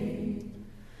way.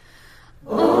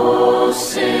 Oh,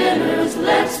 sinners,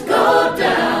 let's go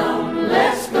down,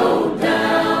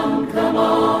 come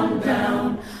on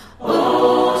down.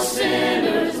 Oh,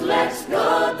 sinners, let's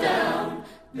go down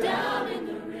in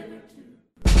the river to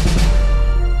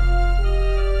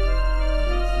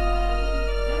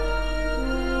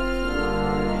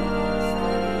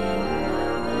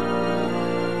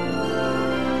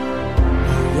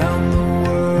around the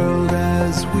world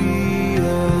as we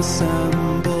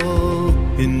assemble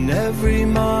in every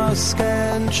mosque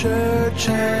and church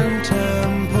and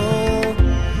temple,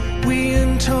 we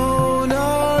intone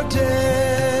our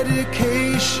dedication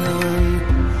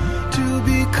to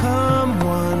become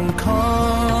one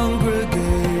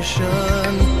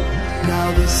congregation.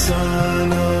 Now the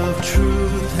Son of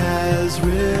Truth has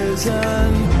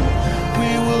risen.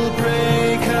 We will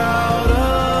break out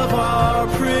of our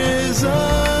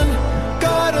prison.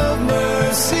 God of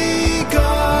mercy,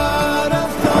 God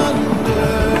of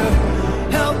thunder,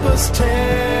 help us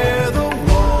tear the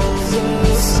walls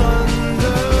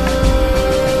asunder.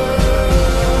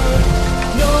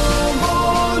 No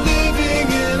more living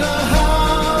in a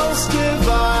house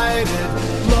divided,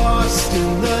 lost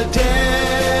in the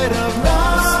dead of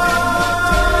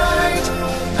night.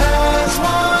 As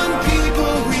one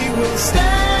people we will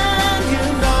stand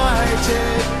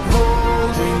united,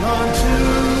 holding on to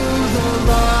the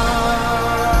light.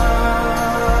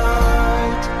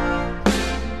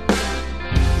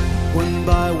 One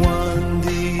by one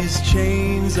these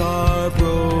chains are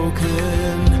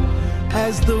broken,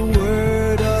 as the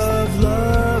word of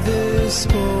love is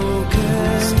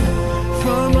spoken.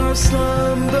 From our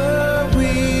slumber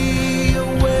we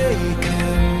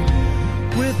awaken,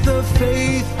 with a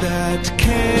faith that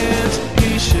can't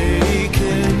be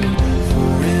shaken.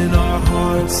 For in our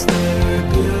hearts there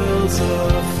builds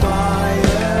a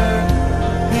fire,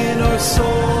 in our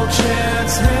soul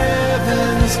chants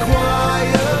heaven's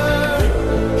choir.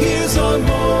 Here's our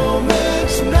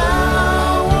moment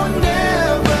now or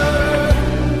never,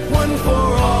 one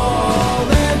for all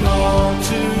and all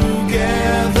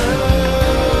together.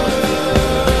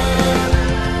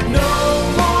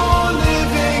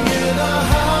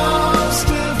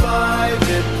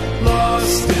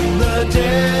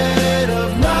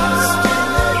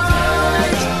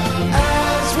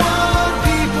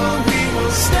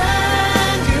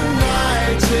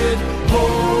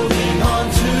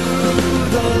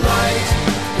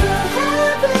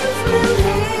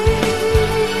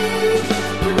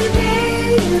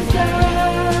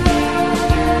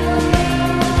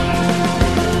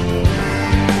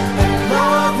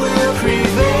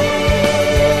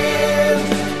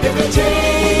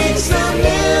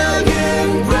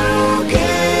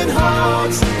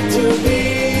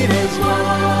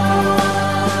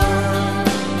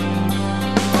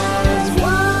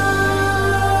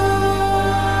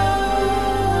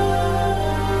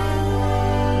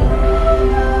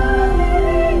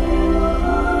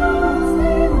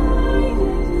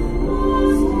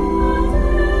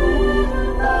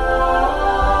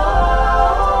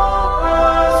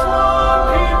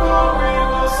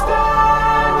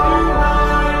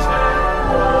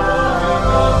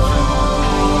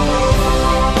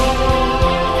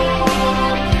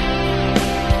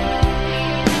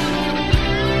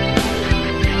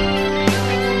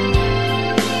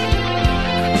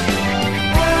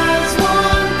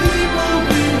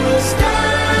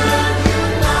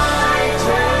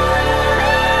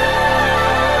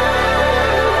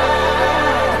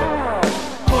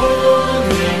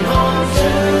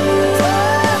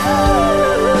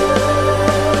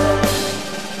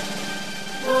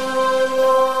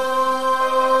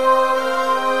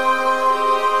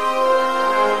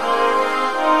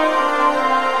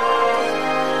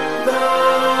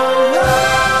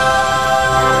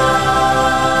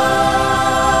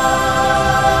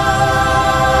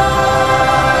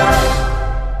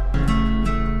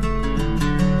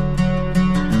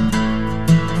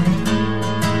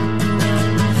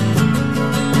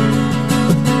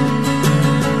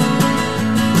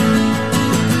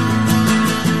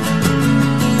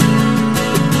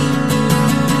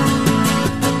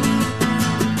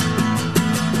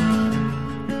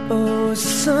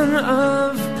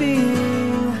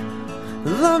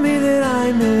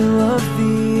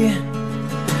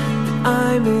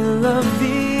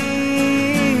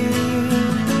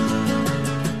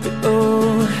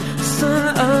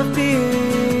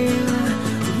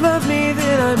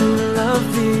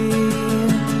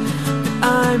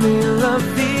 I may love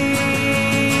thee.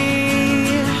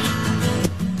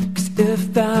 'Cause if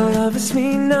thou lovest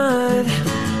me not,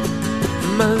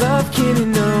 my love can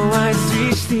in no wise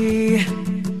reach thee,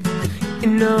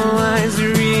 in no wise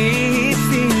reach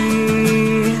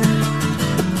thee.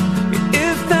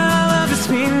 If thou lovest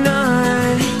me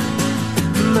not,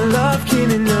 my love can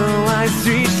in no wise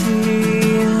reach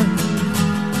thee.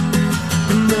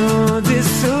 Know this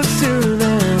so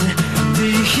certain.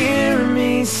 Did you hear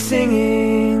me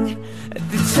singing at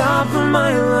the top of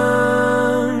my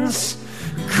lungs?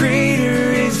 Greater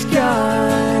is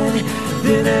God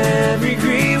than every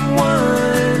great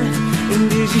one. And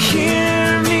did you hear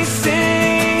me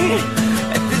sing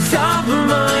at the top of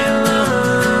my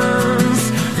lungs?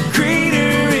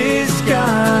 Greater is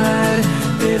God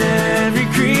than every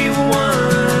great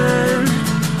one.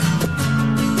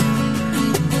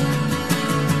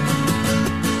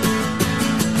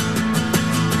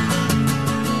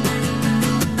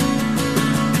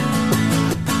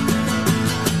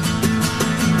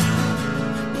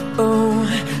 Oh,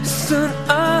 Son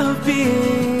of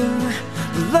Being,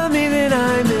 love me that I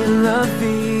may love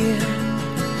thee,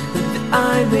 that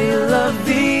I may love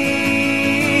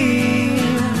thee.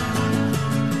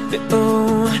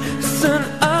 Oh, Son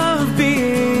of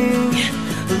Being,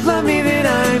 love me that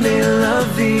I may love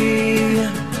thee,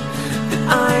 that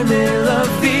I may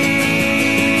love thee.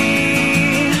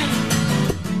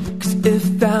 'Cause if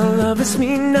thou lovest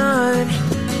me not,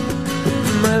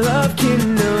 my love can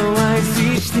in no wise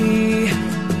reach thee,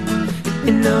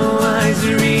 in no wise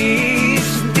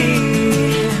reach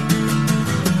thee.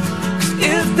 'Cause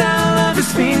if thou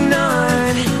lovest me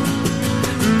not,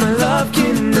 my love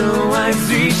can in no wise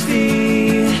reach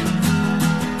thee.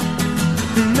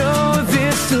 Know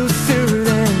this so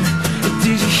certain.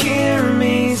 Did you hear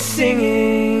me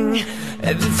singing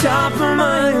at the top of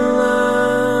my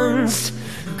lungs?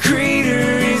 Greater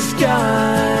is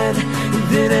God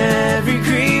than every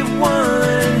great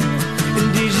one. And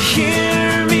did you hear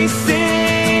me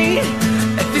sing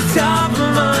at the top of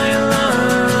my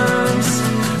lungs?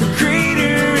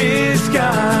 Greater is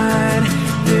God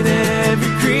than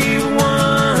every great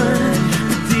one.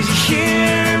 Did you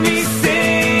hear me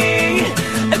sing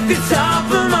at the top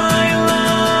of my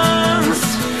lungs?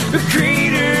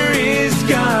 Greater is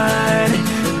God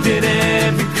than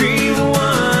every great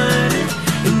one.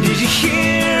 And did you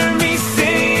hear me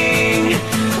sing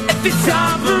at the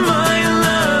top of my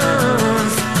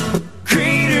lungs?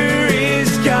 Greater is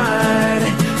God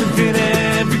than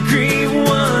every great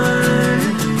one.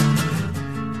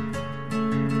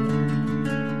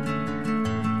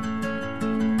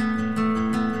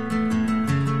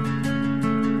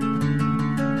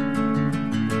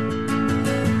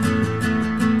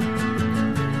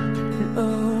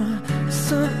 Oh,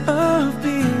 Son of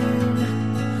Being,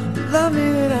 love me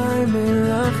that I may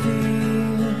love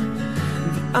thee,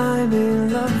 that I may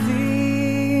love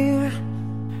thee.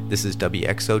 This is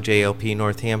WXOJLP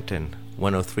Northampton,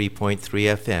 103.3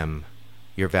 FM,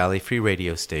 your Valley Free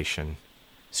radio station,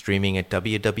 streaming at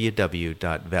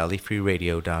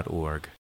www.valleyfreeradio.org.